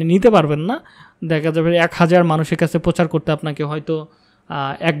আসলে আপনি নিতে পারবেন না। দেখা যাবে 1000 মানুষের কাছে প্রচার করতে আপনাকে হয়তো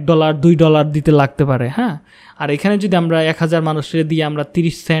 $1 $2 দিতে লাগতে পারে। হ্যাঁ, আর এখানে যদি আমরা 1000 মানুষের দিয়ে আমরা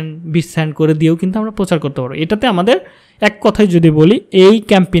 30 সেন্ট 20 সেন্ট করে দিয়েও কিন্তু আমরা প্রচার করতে পারবো। এটাতে আমাদের এক কথায় যদি বলি, এই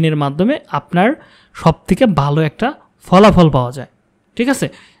ক্যাম্পেইনের মাধ্যমে আপনার সবথেকে ভালো একটা ফলাফল পাওয়া যায়। ঠিক আছে,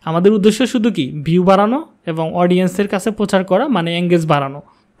 আমাদের উদ্দেশ্য শুধু কি, ভিউ বাড়ানো এবং অডিয়েন্সের কাছে প্রচার করা, মানে এঙ্গেজ বাড়ানো,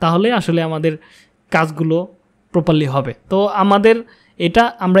 তাহলে আসলে আমাদের কাজগুলো প্রপারলি হবে। তো আমাদের এটা,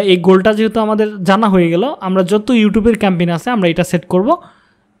 আমরা এই গোলটা যেহেতু আমাদের জানা হয়ে গেল, আমরা যত ইউটিউবের ক্যাম্পেইন আছে আমরা এটা সেট করব,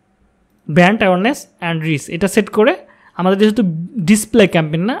 ব্র্যান্ড অ্যাওয়ারনেস অ্যান্ড রিচ। এটা সেট করে আমাদের যেহেতু ডিসপ্লে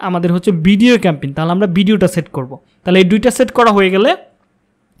ক্যাম্পেইন না, আমাদের হচ্ছে ভিডিও ক্যাম্পেইন, তাহলে আমরা ভিডিওটা সেট করব। তাহলে এই দুইটা সেট করা হয়ে গেলে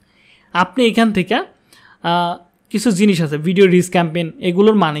আপনি এখান থেকে কিছু জিনিস আছে, ভিডিও রিচ ক্যাম্পেইন,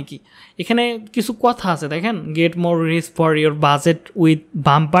 এগুলোর মানে কি, এখানে কিছু কথা আছে দেখেন, get more rich for your budget with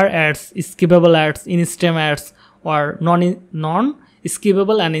bumper ads, skippable ads, instant ads or non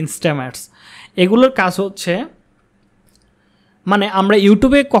skippable and instant ads. এগুলোর কাজ হচ্ছে, মানে আমরা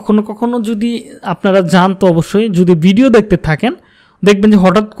ইউটিউবে কখনো কখনো যদি আপনারা যান, তো অবশ্যই যদি ভিডিও দেখতে থাকেন, দেখবেন যে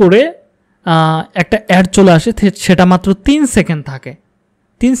হঠাৎ করে একটা অ্যাড চলে আসে, সেটা মাত্র 3 সেকেন্ড থাকে।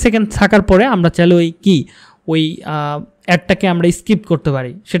 3 সেকেন্ড থাকার পরে আমরা চাইলে ওই অ্যাডটাকে আমরা স্কিপ করতে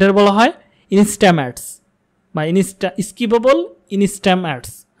পারি, সেটার বলা হয় ইনস্ট্যান্ট অ্যাডস বা স্কিপেবল ইনস্ট্যান্ট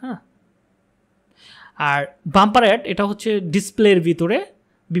অ্যাডস। হ্যাঁ, আর বাম্পার অ্যাড এটা হচ্ছে ডিসপ্লের ভিতরে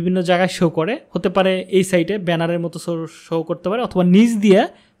বিভিন্ন জায়গায় শো করে, হতে পারে এই সাইডে ব্যানারের মতো শো করতে পারে, অথবা নিচ দিয়ে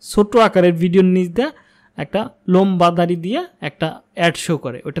ছোট আকারের ভিডিওর নিচ দিয়ে একটা লম্বা দাড়ি দিয়ে একটা অ্যাড শো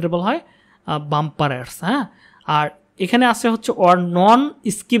করে, ওইটাতে বলা হয় বাম্পার অ্যাডস। হ্যাঁ, আর এখানে আছে হচ্ছে or non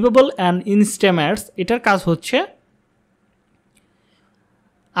skippable and instant ads. এটার কাজ হচ্ছে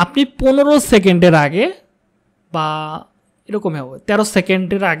আপনি 15 সেকেন্ডের আগে বা এরকম হবে 13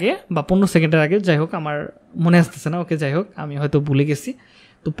 সেকেন্ডের আগে বা 15 সেকেন্ডের আগে, যাই হোক আমার মনে আসতেছে না, ওকে যাই হোক আমি হয়তো ভুলে গেছি,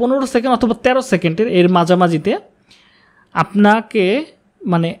 তো 15 সেকেন্ড অথবা 13 সেকেন্ডের এর মাঝামাঝিতে আপনাকে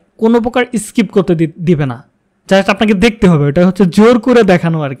মানে কোনো প্রকার স্কিপ করতে দিবে না, জাস্ট আপনাকে দেখতে হবে, ওটা হচ্ছে জোর করে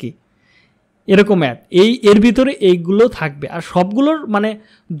দেখানো আর কি, এরকম অ্যাড এর ভিতরে এইগুলো থাকবে। আর সবগুলোর মানে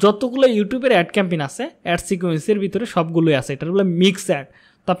যতগুলো ইউটিউবের অ্যাড ক্যাম্পেইন আছে, অ্যাড সিকোয়েন্সের ভিতরে সবগুলোই আছে, এটা হলো মিক্স অ্যাড।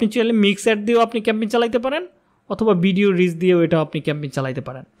 তো আপনি চাইলে মিক্স অ্যাড দিয়েও আপনি ক্যাম্পেইন চালাইতে পারেন, অথবা ভিডিও রিচ দিয়েও এটাও আপনি ক্যাম্পেইন চালাইতে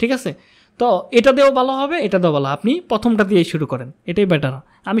পারেন। ঠিক আছে, তো এটা দিয়েও ভালো হবে, এটা দিয়েও ভালো, আপনি প্রথমটা দিয়েই শুরু করেন, এটাই বেটার।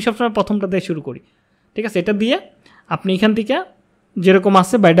 আমি সবসময় প্রথমটা দিয়ে শুরু করি, ঠিক আছে? এটা দিয়ে আপনি এখান থেকে যেরকম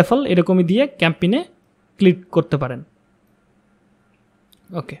আছে বাই ডিফল্ট এরকমই দিয়ে ক্যাম্পেইনে ক্লিক করতে পারেন।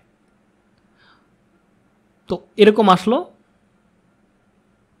 ওকে, তো এরকম আসলো।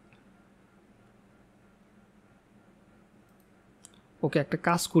 ওকে, একটা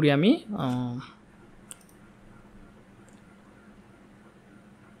কাজ করি আমি,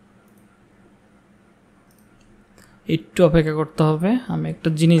 একটু অপেক্ষা করতে হবে, আমি একটা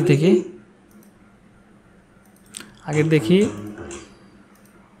জিনিস দেখি, আগে দেখি।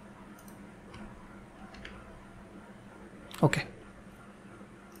 ওকে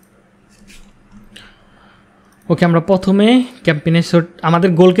ওকে, আমরা প্রথমে ক্যাম্পেইনের আমাদের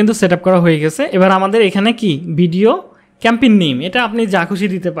গোল কিন্তু সেট আপ করা হয়ে গেছে। এবার আমাদের এখানে কি ভিডিও ক্যাম্পেইন নেম, এটা আপনি যা খুশি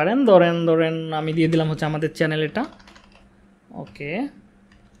দিতে পারেন। ধরেন আমি দিয়ে দিলাম হচ্ছে আমাদের চ্যানেল এটা। ওকে,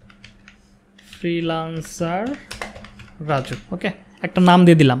 ফ্রিল্যান্সার রাজু। ওকে, একটা নাম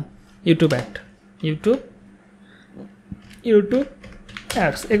দিয়ে দিলাম ইউটিউব অ্যাড, ইউটিউব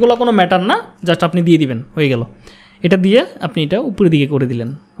অ্যাডস, এগুলো কোনো ম্যাটার না, জাস্ট আপনি দিয়ে দিবেন, হয়ে গেল। এটা দিয়ে আপনি এটা উপরের দিকে করে দিলেন।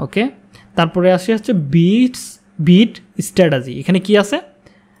 ওকে, তারপরে আসে হচ্ছে বিট স্ট্র্যাটেজি। এখানে কি আছে,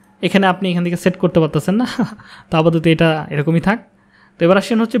 এখানে আপনি এখান থেকে সেট করতে পারতেছেন না, তো আপাতত এটা এরকমই থাক। তো এবার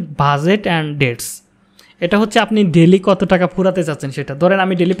আসেন হচ্ছে বাজেট অ্যান্ড ডেটস। এটা হচ্ছে আপনি ডেলি কত টাকা ফুরাতে চাচ্ছেন সেটা। ধরেন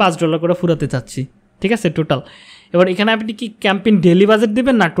আমি ডেলি $5 করে ফুরাতে চাচ্ছি, ঠিক আছে, টোটাল। এবার এখানে আপনি কি ক্যাম্পেইন ডেলি বাজেট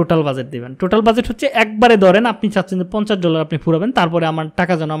দেবেন না টোটাল বাজেট দেবেন? টোটাল বাজেট হচ্ছে একবারে ধরেন আপনি চাচ্ছেন যে $50 আপনি ফুরাবেন, তারপরে আমার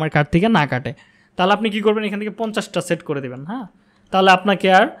টাকা যেন আমার কার্ড থেকে না কাটে। তাহলে আপনি কী করবেন, এখান থেকে 50টা সেট করে দেবেন। হ্যাঁ, তাহলে আপনাকে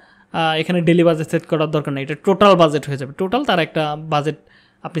আর এখানে ডেলি বাজেট সেট করার দরকার নেই, এটা টোটাল বাজেট হয়ে যাবে। টোটাল তার একটা বাজেট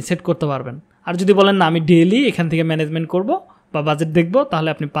আপনি সেট করতে পারবেন। আর যদি বলেন না আমি ডেলি এখান থেকে ম্যানেজমেন্ট করব বা বাজেট দেখব, তাহলে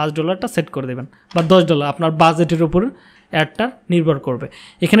আপনি $5টা সেট করে দেবেন, বা $10, আপনার বাজেটের উপর অ্যাডটা নির্ভর করবে।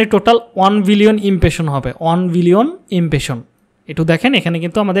 এখানে টোটাল 1 বিলিয়ন ইমপ্রেশন হবে, 1 বিলিয়ন ইমপ্রেশন। একটু দেখেন, এখানে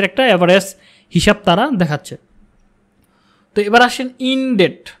কিন্তু আমাদের একটা অ্যাভারেজ হিসাব তারা দেখাচ্ছে। তো এবার আসেন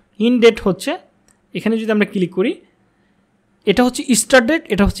ইন ডেট হচ্ছে, এখানে যদি আমরা ক্লিক করি, এটা হচ্ছে স্টার্ট ডেট,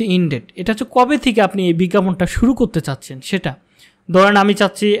 এটা হচ্ছে ইন ডেট। এটা হচ্ছে কবে থেকে আপনি এই বিজ্ঞাপনটা শুরু করতে চাচ্ছেন সেটা। ধরেন আমি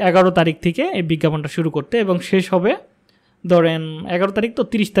চাচ্ছি 11 তারিখ থেকে এই বিজ্ঞাপনটা শুরু করতে, এবং শেষ হবে ধরেন 11 তারিখ, তো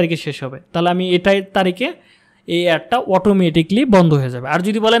 30 তারিখে শেষ হবে। তাহলে আমি এটাই তারিখে এই অ্যাডটা অটোমেটিকলি বন্ধ হয়ে যাবে। আর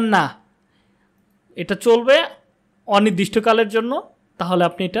যদি বলেন না এটা চলবে অনির্দিষ্টকালের জন্য, তাহলে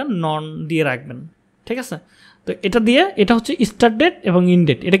আপনি এটা নন দিয়ে রাখবেন, ঠিক আছে? তো এটা দিয়ে, এটা হচ্ছে স্টার্ট ডেট এবং ইন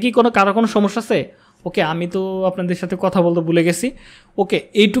ডেট। এটা কি কারো কোনো সমস্যা আছে? ওকে, আমি তো আপনাদের সাথে কথা বলতে ভুলে গেছি। ওকে,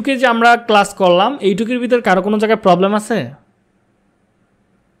 এইটুকে যে আমরা ক্লাস করলাম, এইটুকের ভিতরে কারো কোনো জায়গায় প্রবলেম আছে?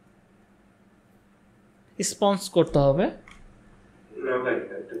 রেসপন্স করতে হবে।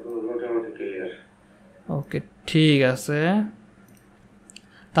 ওকে, ঠিক আছে,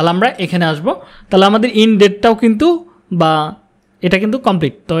 তাহলে আমরা এখানে আসব। তাহলে আমাদের ইন ডেটটাও কিন্তু বা এটা কিন্তু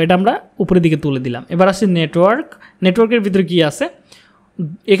কমপ্লিট। তো এটা আমরা উপরের দিকে তুলে দিলাম। এবার আসছে নেটওয়ার্কের ভিতরে কি আছে,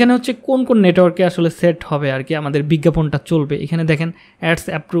 এখানে হচ্ছে কোন কোন নেটওয়ার্কে আসলে সেট হবে আর কি আমাদের বিজ্ঞাপনটা চলবে। এখানে দেখেন ads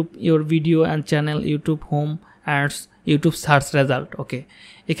approve your video and channel, YouTube home ads, YouTube search result. ওকে,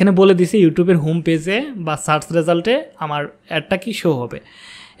 এখানে বলে দিছে ইউটিউবের হোম পেজে বা সার্চ রেজাল্টে আমার অ্যাডটা কি শো হবে।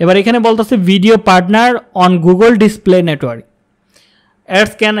 এবার এখানে বলতেছে video partner on Google display network,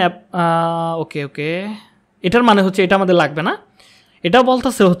 ads can ওকে, এটার মানে হচ্ছে এটা আমাদের লাগবে না। এটা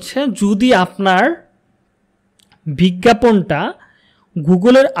বলতেছে হচ্ছে যদি আপনার বিজ্ঞাপনটা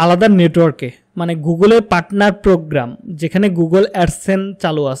গুগলের আলাদা নেটওয়ার্কে, মানে গুগলের পার্টনার প্রোগ্রাম, যেখানে গুগল অ্যাডসেন্স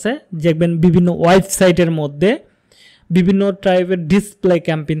চালু আছে, দেখবেন বিভিন্ন ওয়েবসাইটের মধ্যে বিভিন্ন টাইপের ডিসপ্লে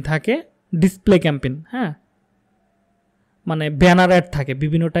ক্যাম্পেইন থাকে, ডিসপ্লে ক্যাম্পেইন, হ্যাঁ, মানে ব্যানার অ্যাড থাকে,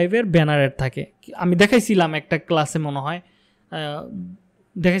 বিভিন্ন টাইপের ব্যানার অ্যাড থাকে। আমি দেখাইছিলাম একটা ক্লাসে, মনে হয়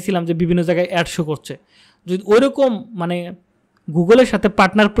দেখাইছিলাম যে বিভিন্ন জায়গায় অ্যাড শো করছে। যদি ওইরকম মানে গুগলের সাথে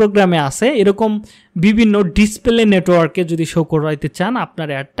পার্টনার প্রোগ্রামে আসে এরকম বিভিন্ন ডিসপ্লে নেটওয়ার্কে যদি শো করাইতে চান আপনার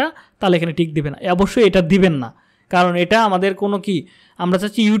অ্যাডটা, তাহলে এখানে টিক দিবেন। অবশ্যই এটা দিবেন না, কারণ এটা আমাদের কোনো কি, আমরা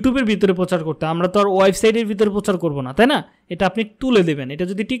চাচ্ছি ইউটিউবের ভিতরে প্রচার করতে, আমরা তো আর ওয়েবসাইটের ভিতরে প্রচার করব না, তাই না? এটা আপনি তুলে দেবেন, এটা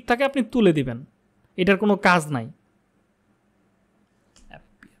যদি ঠিক থাকে আপনি তুলে দিবেন, এটার কোনো কাজ নাই।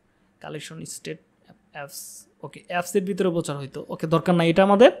 কালেকশন স্টেট অ্যাপস, ওকে, অ্যাপসের ভিতরে প্রচার হইতো, ওকে, দরকার নাই, এটা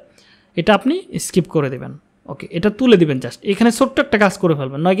আমাদের, এটা আপনি স্কিপ করে দেবেন। ওকে, এটা তুলে দিবেন, জাস্ট এখানে ছোট্ট একটা কাজ করে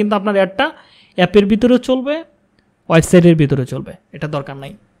ফেলবেন, নয় কিন্তু আপনার অ্যাডটা অ্যাপের ভিতরেও চলবে, ওয়েবসাইটের ভিতরে চলবে, এটা দরকার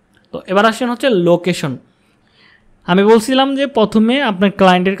নাই। তো এবার আসেন হচ্ছে লোকেশন। আমি বলছিলাম যে প্রথমে আপনার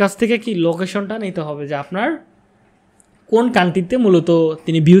ক্লায়েন্টের কাছ থেকে কি লোকেশনটা নিতে হবে, যে আপনার কোন কান্ট্রিতে মূলত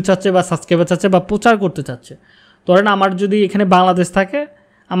তিনি ভিউ চাচ্ছে বা সাবস্ক্রাইবার চাচ্ছে বা প্রচার করতে চাচ্ছে। ধরেন আমার যদি এখানে বাংলাদেশ থাকে,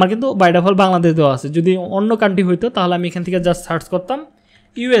 আমার কিন্তু বাই ডিফল্ট বাংলাদেশ দেওয়া আছে, যদি অন্য কান্ট্রি হইতো তাহলে আমি এখান থেকে জাস্ট সার্চ করতাম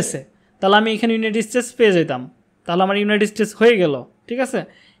ইউএসএ, তাহলে আমি এখানে ইউনাইটেড স্টেটস পেয়ে যেতাম, তাহলে আমার ইউনাইটেড স্টেটস হয়ে গেল। ঠিক আছে,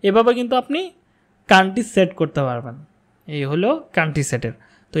 এভাবে কিন্তু আপনি কান্ট্রি সেট করতে পারবেন। এই হলো কান্ট্রি সেটের।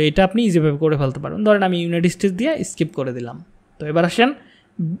 তো এটা আপনি ইজিভাবে করে ফেলতে পারবেন। ধরেন আমি ইউনাইটেড স্টেটস দিয়ে স্কিপ করে দিলাম। তো এবার আসেন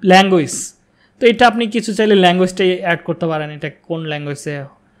ল্যাঙ্গুয়েজ। তো এটা আপনি কিছু চাইলে ল্যাঙ্গুয়েজটাই অ্যাড করতে পারেন, এটা কোন ল্যাঙ্গুয়েজে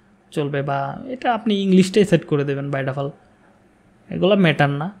চলবে, বা এটা আপনি ইংলিশটাই সেট করে দেবেন বাই ডিফল্ট, এগুলো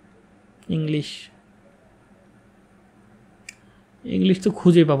ম্যাটার না। ইংলিশ তো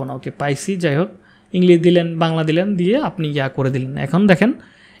খুঁজেই পাবো না। ওকে, পাইছি, যাই হোক ইংলিশ দিলেন, বাংলা দিলেন, দিয়ে আপনি করে দিলেন।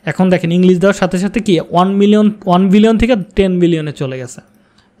 এখন দেখেন ইংলিশ দেওয়ার সাথে সাথে কি 1 বিলিয়ন থেকে 10 বিলিয়নে চলে গেছে।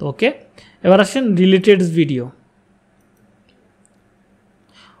 তো ওকে, এবার আসেন রিলেটেড ভিডিও।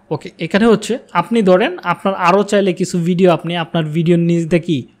 ওকে, এখানে হচ্ছে আপনি ধরেন আপনার আরও চাইলে কিছু ভিডিও আপনি আপনার ভিডিওর নিচ দিয়ে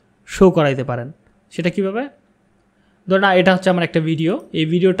কি শো করাইতে পারেন। সেটা কীভাবে? ধরেন এটা হচ্ছে আমার একটা ভিডিও, এই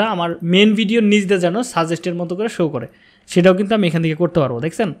ভিডিওটা আমার মেন ভিডিওর নিচ দিয়ে যেন সাজেস্টের মতো করে শো করে, সেটাও কিন্তু আমি এখান থেকে করতে পারবো।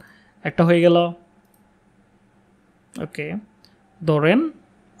 দেখছেন, একটা হয়ে গেল। ওকে, ধরেন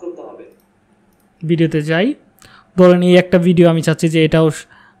ভিডিওতে যাই, ধরেন এই একটা ভিডিও আমি চাচ্ছি যে এটাও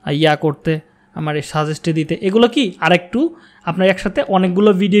করতে, আমার এই সাজেস্টে দিতে। এগুলো কি আরেকটু আপনার একসাথে অনেকগুলো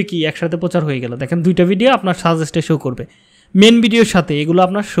ভিডিও কি একসাথে প্রচার হয়ে গেল। দেখেন 2টা ভিডিও আপনার সাজেস্টে শো করবে, মেন ভিডিওর সাথে এগুলো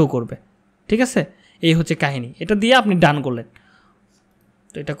আপনার শো করবে। ঠিক আছে, এই হচ্ছে কাহিনী। এটা দিয়ে আপনি ডান করলেন।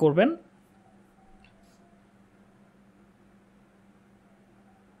 তো এটা করবেন,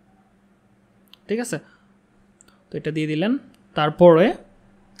 ঠিক আছে। তো এটা দিয়ে দিলেন। তারপরে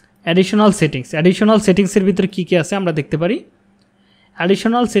অ্যাডিশনাল সেটিংসের ভিতরে কী কী আছে আমরা দেখতে পারি।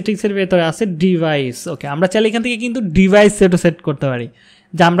 অ্যাডিশনাল সেটিংসের ভিতরে আছে ডিভাইস। ওকে, আমরা চাইলে এখান থেকে কিন্তু ডিভাইস সেট করতে পারি,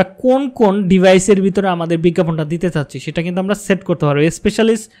 যে আমরা কোন কোন ডিভাইসের ভিতরে আমাদের বিজ্ঞাপনটা দিতে চাচ্ছি সেটা কিন্তু আমরা সেট করতে পারবো।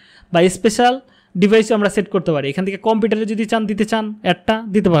 স্পেশালিস্ট বা স্পেশাল ডিভাইসও আমরা সেট করতে পারি। এখান থেকে কম্পিউটারে যদি দিতে চান অ্যাডটা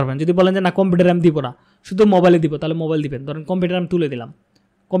দিতে পারবেন। যদি বলেন যে না কম্পিউটারে আমি দিব না, শুধু মোবাইলে দিব, তাহলে মোবাইল দিবেন। ধরেন কম্পিউটার আমি তুলে দিলাম,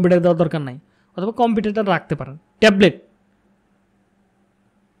 কম্পিউটার দেওয়ার দরকার নাই, অথবা কম্পিউটারটা রাখতে পারেন। ট্যাবলেট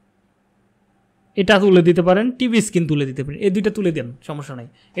এটা তুলে দিতে পারেন, টিভি স্ক্রিন তুলে দিতে পারেন, এই 2টা তুলে দেন, সমস্যা নাই।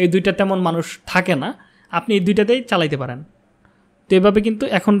 এই 2টা তেমন মানুষ থাকে না, আপনি এই 2টাতেই চালাইতে পারেন। তো এভাবে কিন্তু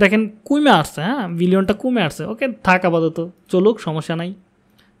এখন দেখেন কমে আসছে, হ্যাঁ বিলিয়নটা কমে আসছে। ওকে, থাক আপাতত, চলুক, সমস্যা নাই।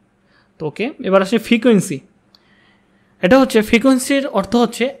 তো ওকে, এবার আসে ফ্রিকোয়েন্সি। এটা হচ্ছে ফ্রিকোয়েন্সির অর্থ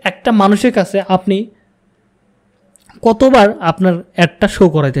হচ্ছে একটা মানুষের কাছে আপনি কতবার আপনার অ্যাডটা শো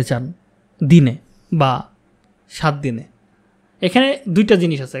করাইতে চান, দিনে বা 7 দিনে। এখানে 2টা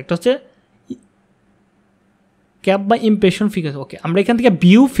জিনিস আছে, একটা হচ্ছে ক্যাপ বা ইমপ্রেশন ফ্রিকোয়েন্সি। ওকে, আমরা এখান থেকে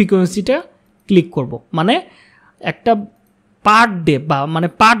ভিউ ফ্রিকোয়েন্সিটা ক্লিক করব, মানে একটা পার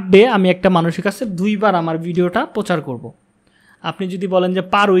ডে আমি একটা মানুষের কাছে 2বার আমার ভিডিওটা প্রচার করব। আপনি যদি বলেন যে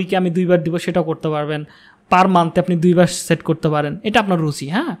পার উইকে আমি 2বার দিব, সেটাও করতে পারবেন। পার মান্থে আপনি 2বার সেট করতে পারেন, এটা আপনার রুচি।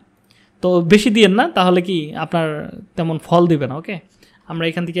 হ্যাঁ, তো বেশি দিয়েন না, তাহলে কি আপনার তেমন ফল দিবে না। ওকে, আমরা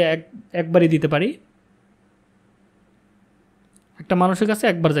এখান থেকে একবারই দিতে পারি, একটা মানুষের কাছে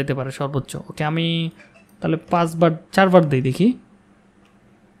একবার যাইতে পারে সর্বোচ্চ। ওকে, আমি তাহলে 4বার দিই, দেখি।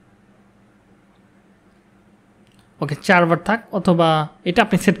 ওকে, 4বার থাক, অথবা এটা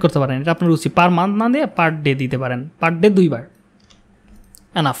আপনি সেট করতে পারেন, এটা আপনার রুচি। পার মান্থ না দিয়ে পার ডে দিতে পারেন, per day 2বার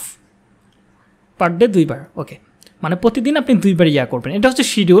enough, per day 2বার। ওকে, মানে প্রতিদিন আপনি 2বার করবেন। এটা হচ্ছে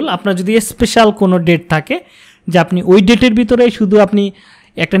শিডিউল। আপনার যদি স্পেশাল কোনো ডেট থাকে যে আপনি ওই ডেটের ভিতরে শুধু আপনি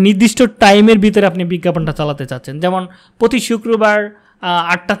একটা নির্দিষ্ট টাইমের ভিতরে আপনি বিজ্ঞাপনটা চালাতে চাচ্ছেন, যেমন প্রতি শুক্রবার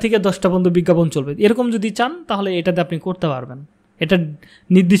 8টা থেকে 10টা পর্যন্ত বিজ্ঞাপন চলবে, এরকম যদি চান তাহলে এটাতে আপনি করতে পারবেন। এটা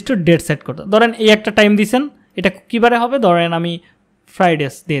নির্দিষ্ট ডেট সেট করতে। ধরেন এই একটা টাইম দিয়েছেন, এটা কীবারে হবে, ধরেন আমি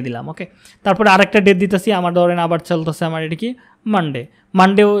ফ্রাইডেস দিয়ে দিলাম। ওকে, তারপরে আরেকটা ডেট দিতেছি, আমার ধরেন আবার চলতেছে আমার এটা কি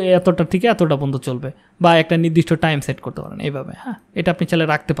মানডেও এতটা থেকে এতটা পর্যন্ত চলবে, বা একটা নির্দিষ্ট টাইম সেট করতে পারেন এইভাবে। হ্যাঁ, এটা আপনি চাইলে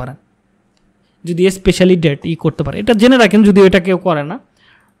রাখতে পারেন, যদি স্পেশালি ডেট করতে পারেন। এটা জেনে রাখেন, যদি এটা কেউ করে না।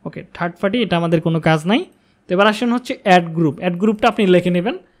 ওকে, থার্ড পার্টি, এটা আমাদের কোনো কাজ নাই। তো এবার আসেন হচ্ছে অ্যাড গ্রুপটা আপনি লিখে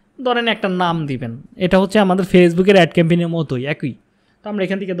নেবেন, ধরেন একটা নাম দিবেন। এটা হচ্ছে আমাদের ফেসবুকের অ্যাড ক্যাম্পেইনের মতোই, একই। তো আমরা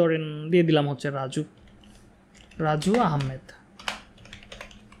এখান থেকে ধরেন দিয়ে দিলাম হচ্ছে রাজু আহমেদ।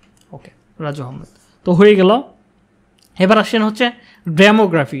 ওকে, রাজু আহমেদ, তো হয়ে গেল। এবার আসেন হচ্ছে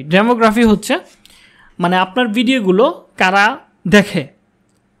ডেমোগ্রাফি হচ্ছে মানে আপনার ভিডিওগুলো কারা দেখে,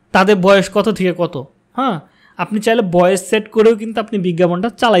 তাদের বয়স কত থেকে কত। হ্যাঁ, আপনি চাইলে বয়স সেট করেও কিন্তু আপনি বিজ্ঞাপনটা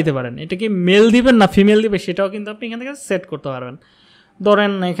চালাইতে পারেন। এটা কি মেল দিবেন না ফিমেল দিবে, সেটাও কিন্তু আপনি এখান থেকে সেট করতে পারবেন।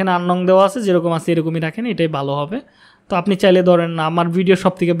 ধরেন এখানে আননং দেওয়া আছে, যেরকম আছে এরকমই রাখেন, এটাই ভালো হবে। তো আপনি চাইলে ধরেন আমার ভিডিও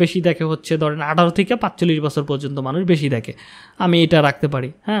সব থেকে বেশি দেখে হচ্ছে ধরেন 18 থেকে 45 বছর পর্যন্ত মানুষ বেশি দেখে, আমি এটা রাখতে পারি।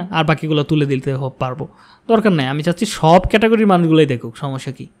 হ্যাঁ, আর বাকিগুলো তুলে দিতে পারবো, দরকার নেই। আমি চাচ্ছি সব ক্যাটাগরির মানুষগুলোই দেখুক,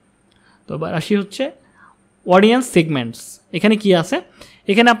 সমস্যা কী। তো এবার আসি হচ্ছে অডিয়েন্স সেগমেন্টস। এখানে কি আছে,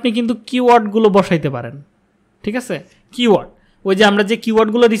 এখানে আপনি কিন্তু কিওয়ার্ডগুলো বসাইতে পারেন। ঠিক আছে, কিওয়ার্ড ওই যে আমরা যে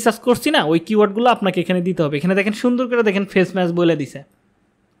কিওয়ার্ডগুলো রিসার্চ করছি না, ওই কিওয়ার্ডগুলো আপনাকে এখানে দিতে হবে। এখানে দেখেন সুন্দর করে দেখেন ফেস ম্যাচ বলে দিছে,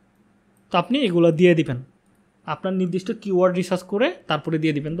 তো আপনি এগুলো দিয়ে দিবেন আপনার নির্দিষ্ট কিওয়ার্ড রিসার্চ করে তারপরে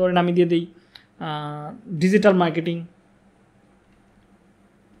দিয়ে দিবেন। ধরেন আমি দিয়ে দিই ডিজিটাল মার্কেটিং,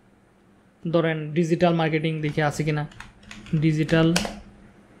 ধরেন ডিজিটাল মার্কেটিং দেখে আছে কিনা, ডিজিটাল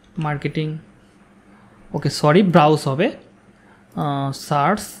মার্কেটিং, ওকে সরি ব্রাউজ হবে,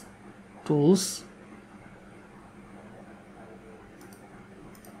 সার্চ টুলস,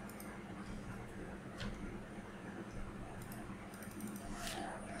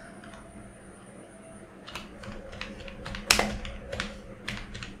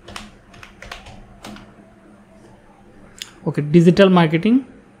 ওকে ডিজিটাল মার্কেটিং,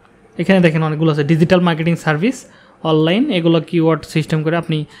 এখানে দেখেন অনেকগুলো আছে, ডিজিটাল মার্কেটিং সার্ভিস, অনলাইন, এগুলো কিওয়ার্ড সিস্টেম করে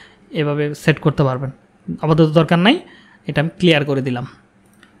আপনি এভাবে সেট করতে পারবেন। আপাতত দরকার নাই, এটা আমি ক্লিয়ার করে দিলাম।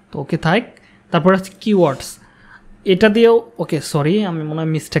 তো ওকে থাক। তারপর আছে কিওয়ার্ডস, এটা দিয়েও ওকে সরি আমি মনে হয়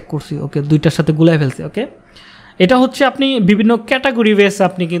মিস্টেক করছি, ওকে দুইটার সাথে গুলাই ফেলছি। ওকে এটা হচ্ছে আপনি বিভিন্ন ক্যাটাগরি বেস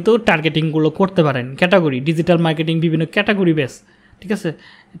আপনি কিন্তু টার্গেটিংগুলো করতে পারেন। ক্যাটাগরি ডিজিটাল মার্কেটিং বিভিন্ন ক্যাটাগরি বেস, ঠিক আছে,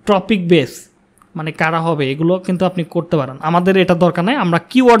 টপিক বেস, মানে কারা হবে এগুলো কিন্তু আপনি করতে পারেন। আমাদের এটা দরকার নাই, আমরা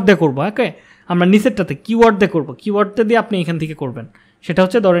কিওয়ার্ড দিয়ে করবো। ওকে আমরা নিচেরটাতে কিওয়ার্ড দিয়ে করবো, কিওয়ার্ডটা দিয়ে আপনি এখান থেকে করবেন। সেটা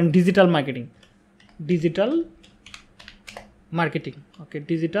হচ্ছে ধরেন ডিজিটাল মার্কেটিং, ডিজিটাল মার্কেটিং, ওকে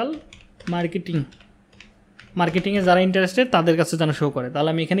ডিজিটাল মার্কেটিং, মার্কেটিংয়ে যারা ইন্টারেস্টেড তাদের কাছে যেন শো করে। তাহলে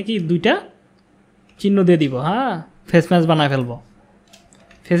আমি এখানে কি দুইটা চিহ্ন দিয়ে দিব, হ্যাঁ ফেস ম্যাচ বানায় ফেলবো,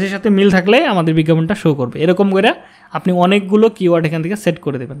 ফেসের সাথে মিল থাকলে আমাদের বিজ্ঞাপনটা শো করবে। এরকম করে আপনি অনেকগুলো কিওয়ার্ড এখান থেকে সেট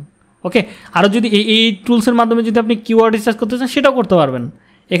করে দেবেন। ওকে আরও যদি এই টুলসের মাধ্যমে যদি আপনি কিওয়ার্ড রিসার্চ করতে চান সেটাও করতে পারবেন।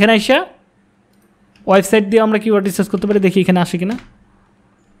 এখানে এসে ওয়েবসাইট দিয়ে আমরা কিওয়ার্ড রিসার্চ করতে পারি, দেখি এখানে আসে কিনা।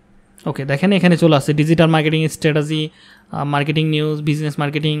 ওকে দেখেন এখানে চলে আসছে digital marketing strategy, marketing news, business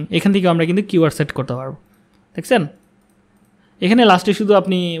marketing, এখান থেকে আমরা কিন্তু কিওয়ার্ড সেট করতে পারবো। দেখছেন এখানে লাস্টে শুধু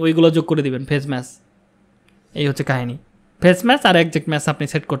আপনি ওইগুলো যোগ করে দিবেন, ফেস ম্যাচ, এই হচ্ছে কাহিনী। ফেস ম্যাচ আর একজ্যাক্ট ম্যাচ আপনি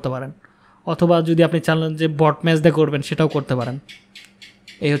সেট করতে পারেন, অথবা যদি আপনি চান যে বট ম্যাচ দিয়ে করবেন সেটাও করতে পারেন।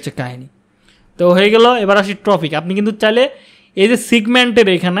 এই হচ্ছে কাহিনী। তো হয়ে গেল। এবার আসি টপিক। আপনি কিন্তু চাইলে এই যে সিগমেন্টের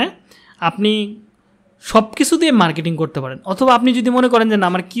এখানে আপনি সব কিছু দিয়ে মার্কেটিং করতে পারেন, অথবা আপনি যদি মনে করেন যে না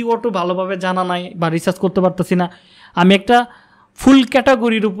আমার কিওয়ার্ডও ভালোভাবে জানা নাই বা রিসার্চ করতে পারতেছি না, আমি একটা ফুল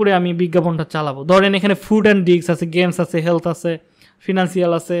ক্যাটাগরির উপরে আমি বিজ্ঞাপনটা চালাবো। ধরেন এখানে ফুড অ্যান্ড ড্রিঙ্কস আছে, গেমস আছে, হেলথ আছে,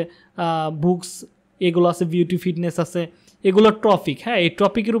 ফিনান্সিয়াল আছে, বুকস এগুলো আছে, বিউটি ফিটনেস আছে, এগুলো টপিক। হ্যাঁ এই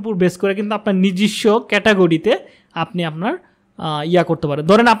টপিকের উপর বেস করে কিন্তু আপনার নিজস্ব ক্যাটাগরিতে আপনি আপনার করতে পারেন।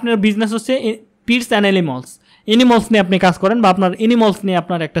 ধরেন আপনার বিজনেস হচ্ছে পিটস অ্যান্ড এনিমলস নিয়ে আপনি কাজ করেন, বা আপনার এনিমলস নিয়ে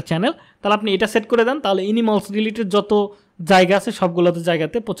আপনার একটা চ্যানেল, তাহলে আপনি এটা সেট করে দেন, তাহলে এনিমলস রিলেটেড যত জায়গা আছে সবগুলোতে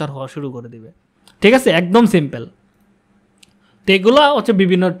জায়গাতে প্রচার হওয়া শুরু করে দেবে। ঠিক আছে, একদম সিম্পল। তো এগুলো হচ্ছে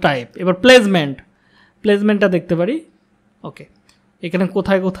বিভিন্ন টাইপ। এবার প্লেসমেন্টটা দেখতে পারি। ওকে এখানে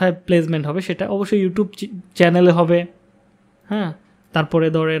কোথায় কোথায় প্লেসমেন্ট হবে সেটা অবশ্যই ইউটিউব চ্যানেলে হবে, হ্যাঁ তারপরে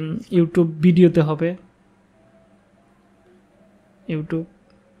ধরেন ইউটিউব ভিডিওতে হবে, ইউটিউব,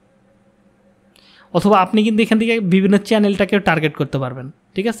 অথবা আপনি কিন্তু এখান থেকে বিভিন্ন চ্যানেলটাকেও টার্গেট করতে পারবেন।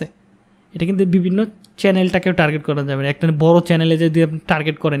 ঠিক আছে, এটা কিন্তু বিভিন্ন চ্যানেলটাকেও টার্গেট করা যাবে। একটা বড় চ্যানেলে যদি আপনি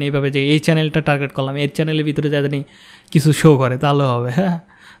টার্গেট করেন এইভাবে যে এই চ্যানেলটা টার্গেট করলাম, এই চ্যানেলের ভিতরে যাতে কিছু শো করে তাহলে হবে। হ্যাঁ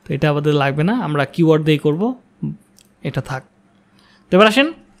তো এটা আমাদের লাগবে না, আমরা কিওয়ার্ড দিয়েই করবো, এটা থাক। তো এবার আসেন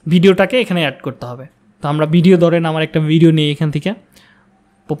ভিডিওটাকে এখানে অ্যাড করতে হবে। তো আমরা ভিডিও ধরেন আমার একটা ভিডিও নিই এখান থেকে,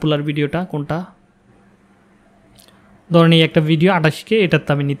 পপুলার ভিডিওটা কোনটা, ধরেন এই একটা ভিডিও 28K, এটাতে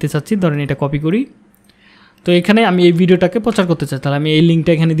আমি নিতে চাচ্ছি, ধরেন এটা কপি করি। তো এখানে আমি এই ভিডিওটাকে প্রচার করতে চাই, তাহলে আমি এই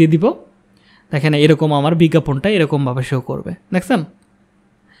লিঙ্কটা এখানে দিয়ে দিব। দেখেন এরকম আমার বিজ্ঞাপনটা এরকমভাবে শো করবে, দেখছেন।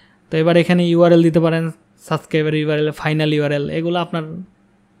 তো এবার এখানে ইউআরএল দিতে পারেন, সাবস্ক্রাইবার ইউআরএল, ফাইনাল ইউআরএল, এগুলো আপনার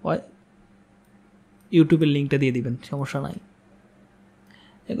ইউটিউবের লিঙ্কটা দিয়ে দিবেন, সমস্যা নাই,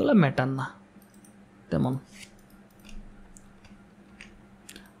 এগুলো ম্যাটার না তেমন।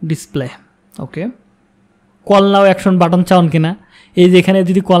 ডিসপ্লে, ওকে কল নাও অ্যাকশন বাটন চান কিনা, এই যে এখানে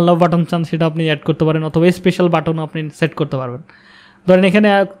যদি কল নাও বাটন চান সেটা আপনি অ্যাড করতে পারেন, অথবা স্পেশাল বাটনও আপনি সেট করতে পারবেন। ধরেন এখানে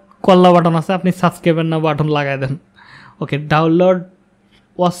কল নাও বাটন আছে, আপনি সাবস্ক্রাইবার নাও বাটন লাগাই দেন। ওকে ডাউনলোড,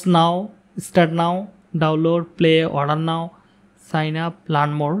 ওয়াচ নাও, start now, download, play, order নাও, সাইন আপ,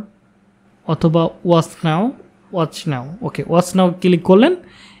 লার্ন মোর, অথবা ওয়াচ নাও। ওকে ওয়াচ নাও ক্লিক করলেন,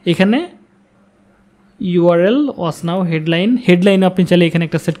 এখানে ইউআরএল, ওয়াচ নাও, হেডলাইন আপনি চাইলে এখানে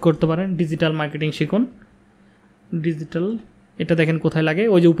একটা সেট করতে পারেন, ডিজিটাল মার্কেটিং শিখুন, ডিজিটাল, এটা দেখেন কোথায় লাগে,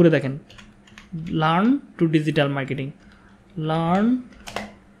 ওই যে উপরে দেখেন লার্ন টু ডিজিটাল মার্কেটিং,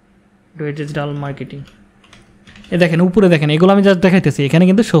 এ দেখেন উপরে দেখেন, এগুলো আমি জাস্ট দেখাইতেছি, এখানে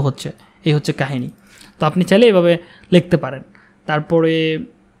কিন্তু শো হচ্ছে। এই হচ্ছে কাহিনী। তো আপনি চাইলে এভাবে লিখতে পারেন। তারপরে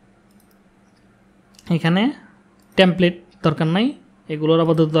এখানে টেমপ্লেট, দরকার নাই, এগুলোর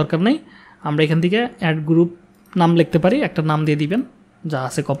আপাতত দরকার নেই। আমরা এখান থেকে অ্যাড গ্রুপ নাম লিখতে পারি, একটা নাম দিয়ে দিবেন যা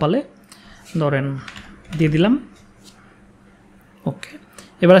আছে কপালে, ধরেন দিয়ে দিলাম। ওকে,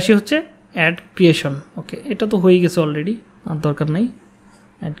 এবার আসি হচ্ছে অ্যাড ক্রিয়েশন। ওকে, এটা তো হয়ে গেছে অলরেডি, আর দরকার নেই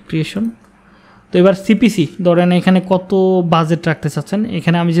অ্যাড ক্রিয়েশন। তো এবার সিপিসি ধরেন এখানে কত বাজেট রাখতে চাচ্ছেন।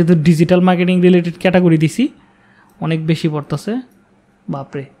 এখানে আমি যেহেতু ডিজিটাল মার্কেটিং রিলেটেড ক্যাটাগরি দিছি, অনেক বেশি পড়তেছে,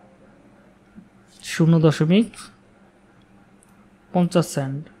 বাপরে 0.50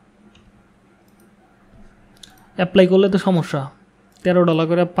 সেন্ট। অ্যাপ্লাই করলে তো সমস্যা, $13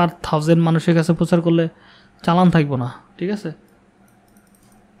 করে পার 1000 মানুষের কাছে প্রচার করলে চালান থাকবো না, ঠিক আছে।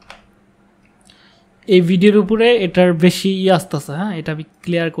 এই ভিডিওর উপরে এটার বেশি আসতেছে, হ্যাঁ, এটা আমি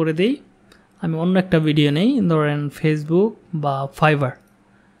ক্লিয়ার করে দিই। আমি অন্য একটা ভিডিও নেই, ধরেন ফেসবুক বা ফাইবার।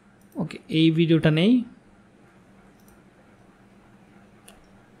 ওকে, এই ভিডিওটা নেই।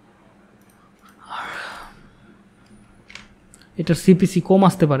 এটার সিপিসি কম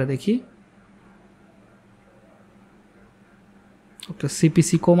আসতে পারে দেখি। ওকে,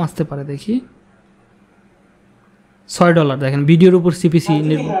 সিপিসি কম আসতে পারে দেখি, $6। দেখেন ভিডিওর উপর সিপিসি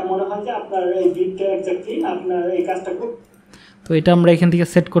নির্ভর। তো এটা আমরা এখান থেকে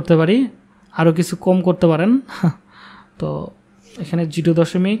সেট করতে পারি, আরও কিছু কম করতে পারেন। তো এখানে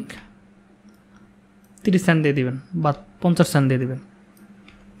 0.30 সেন্ট দিয়ে দিবেন বা 50 সেন্ট দিয়ে দিবেন,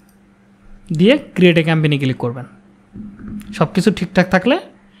 দিয়ে ক্রিয়েট এ ক্যাম্পেইনে ক্লিক করবেন। সব কিছু ঠিকঠাক থাকলে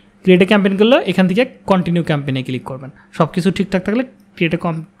ক্রিয়েট এ ক্যাম্পেইন করলে এখান থেকে কন্টিনিউ ক্যাম্পেইনে ক্লিক করবেন। সব কিছু ঠিকঠাক থাকলে ক্রিয়েট এ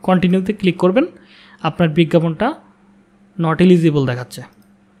কন্টিনিউতে ক্লিক করবেন। আপনার বিজ্ঞাপনটা নট এলিজিবল দেখাচ্ছে,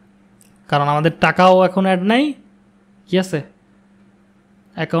 কারণ আমাদের টাকাও এখন অ্যাড নাই। কি আছে,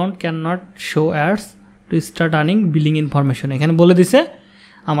 account can not show ads to start earning billing information. এখানে বলে দিছে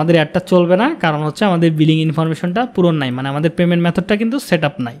আমাদের অ্যাডটা চলবে না, কারণ হচ্ছে আমাদের বিলিং ইনফরমেশনটা পূরণ নাই, মানে আমাদের পেমেন্ট মেথডটা কিন্তু সেট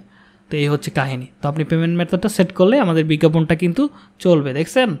আপ নাই। তো এই হচ্ছে কাহিনী। তো আপনি পেমেন্ট মেথডটা সেট করলে আমাদের বিজ্ঞাপনটা কিন্তু চলবে,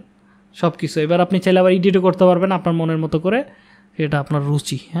 দেখছেন সব কিছু। এবার আপনি চাইলে আবার এডিটও করতে পারবেন আপনার মনের মতো করে, এটা আপনার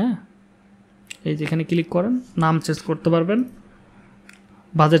রুচি। হ্যাঁ, এই যেখানে ক্লিক করেন, নাম চেঞ্জ করতে পারবেন,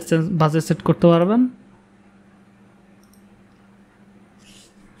 বাজেট সেট করতে পারবেন।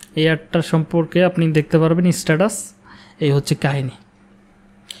 এই অ্যাডটার সম্পর্কে আপনি দেখতে পারবেন স্ট্যাটাস। এই হচ্ছে কাহিনী।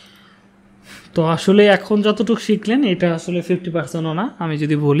 তো আসলে এখন যতটুকু শিখলেন এটা আসলে 50%ও না আমি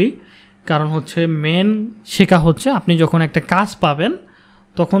যদি বলি, কারণ হচ্ছে মেন শেখা হচ্ছে আপনি যখন একটা কাজ পাবেন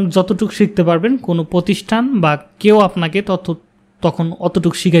তখন যতটুকু শিখতে পারবেন, কোনো প্রতিষ্ঠান বা কেউ আপনাকে তখন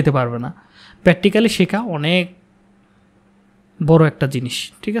অতটুকু শিখাইতে পারবে না। প্র্যাকটিক্যালি শেখা অনেক বড় একটা জিনিস,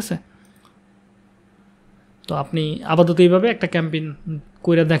 ঠিক আছে। তো আপনি আপাতত এইভাবে একটা ক্যাম্পেইন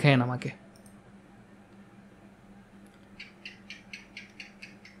করে দেখায়েন আমাকে।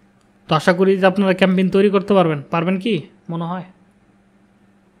 তো আশা করি যে আপনারা ক্যাম্পেইন তৈরি করতে পারবেন কি মনে হয়?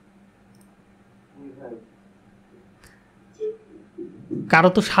 কারো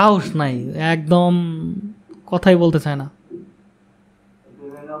তো সাহস নাই, একদম কথাই বলতে চায় না।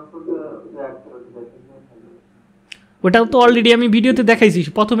 ওটাও তো অলরেডি আমি ভিডিওতে দেখাইছি,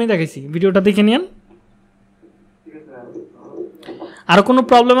 প্রথমেই দেখাইছি, ভিডিওটা দেখে নিন। আরো কোনো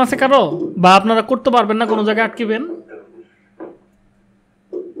প্রবলেম আছে কারো, বা আপনারা করতে পারবেন না, কোনো জায়গায় আটকিবেন?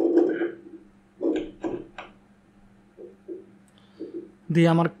 দিয়ে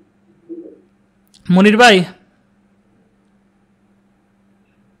আমার মনির ভাই,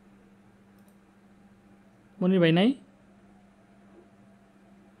 নাই?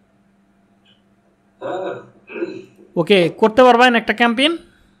 ওকে, করতে পারবেন একটা ক্যাম্পেইন?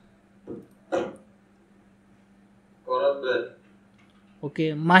 ওকে,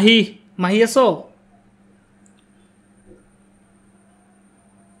 মাহি আছো?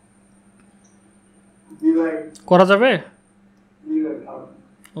 করা যাবে?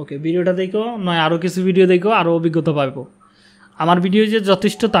 ওকে, ভিডিওটা দেখো, নয় আরও কিছু ভিডিও দেখো, আরও অভিজ্ঞতা পাবো। আমার ভিডিও যে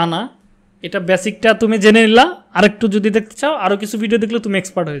যথেষ্ট তা না, এটা বেসিকটা তুমি জেনে নিলা। আরেকটু যদি দেখতে চাও, আরও কিছু ভিডিও দেখলে তুমি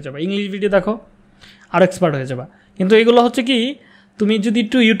এক্সপার্ট হয়ে যাবে। ইংলিশ ভিডিও দেখো, আরও এক্সপার্ট হয়ে যাবে। কিন্তু এগুলো হচ্ছে কি, তুমি যদি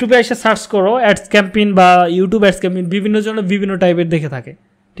একটু ইউটিউবে এসে সার্চ করো অ্যাডস ক্যাম্পেইন বা ইউটিউব অ্যাডস ক্যাম্পেইন, বিভিন্ন জনের বিভিন্ন টাইপের দেখে থাকে,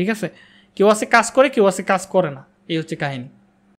 ঠিক আছে। কেউ আছে কাজ করে, কেউ আছে কাজ করে না, এই হচ্ছে কাহিনী।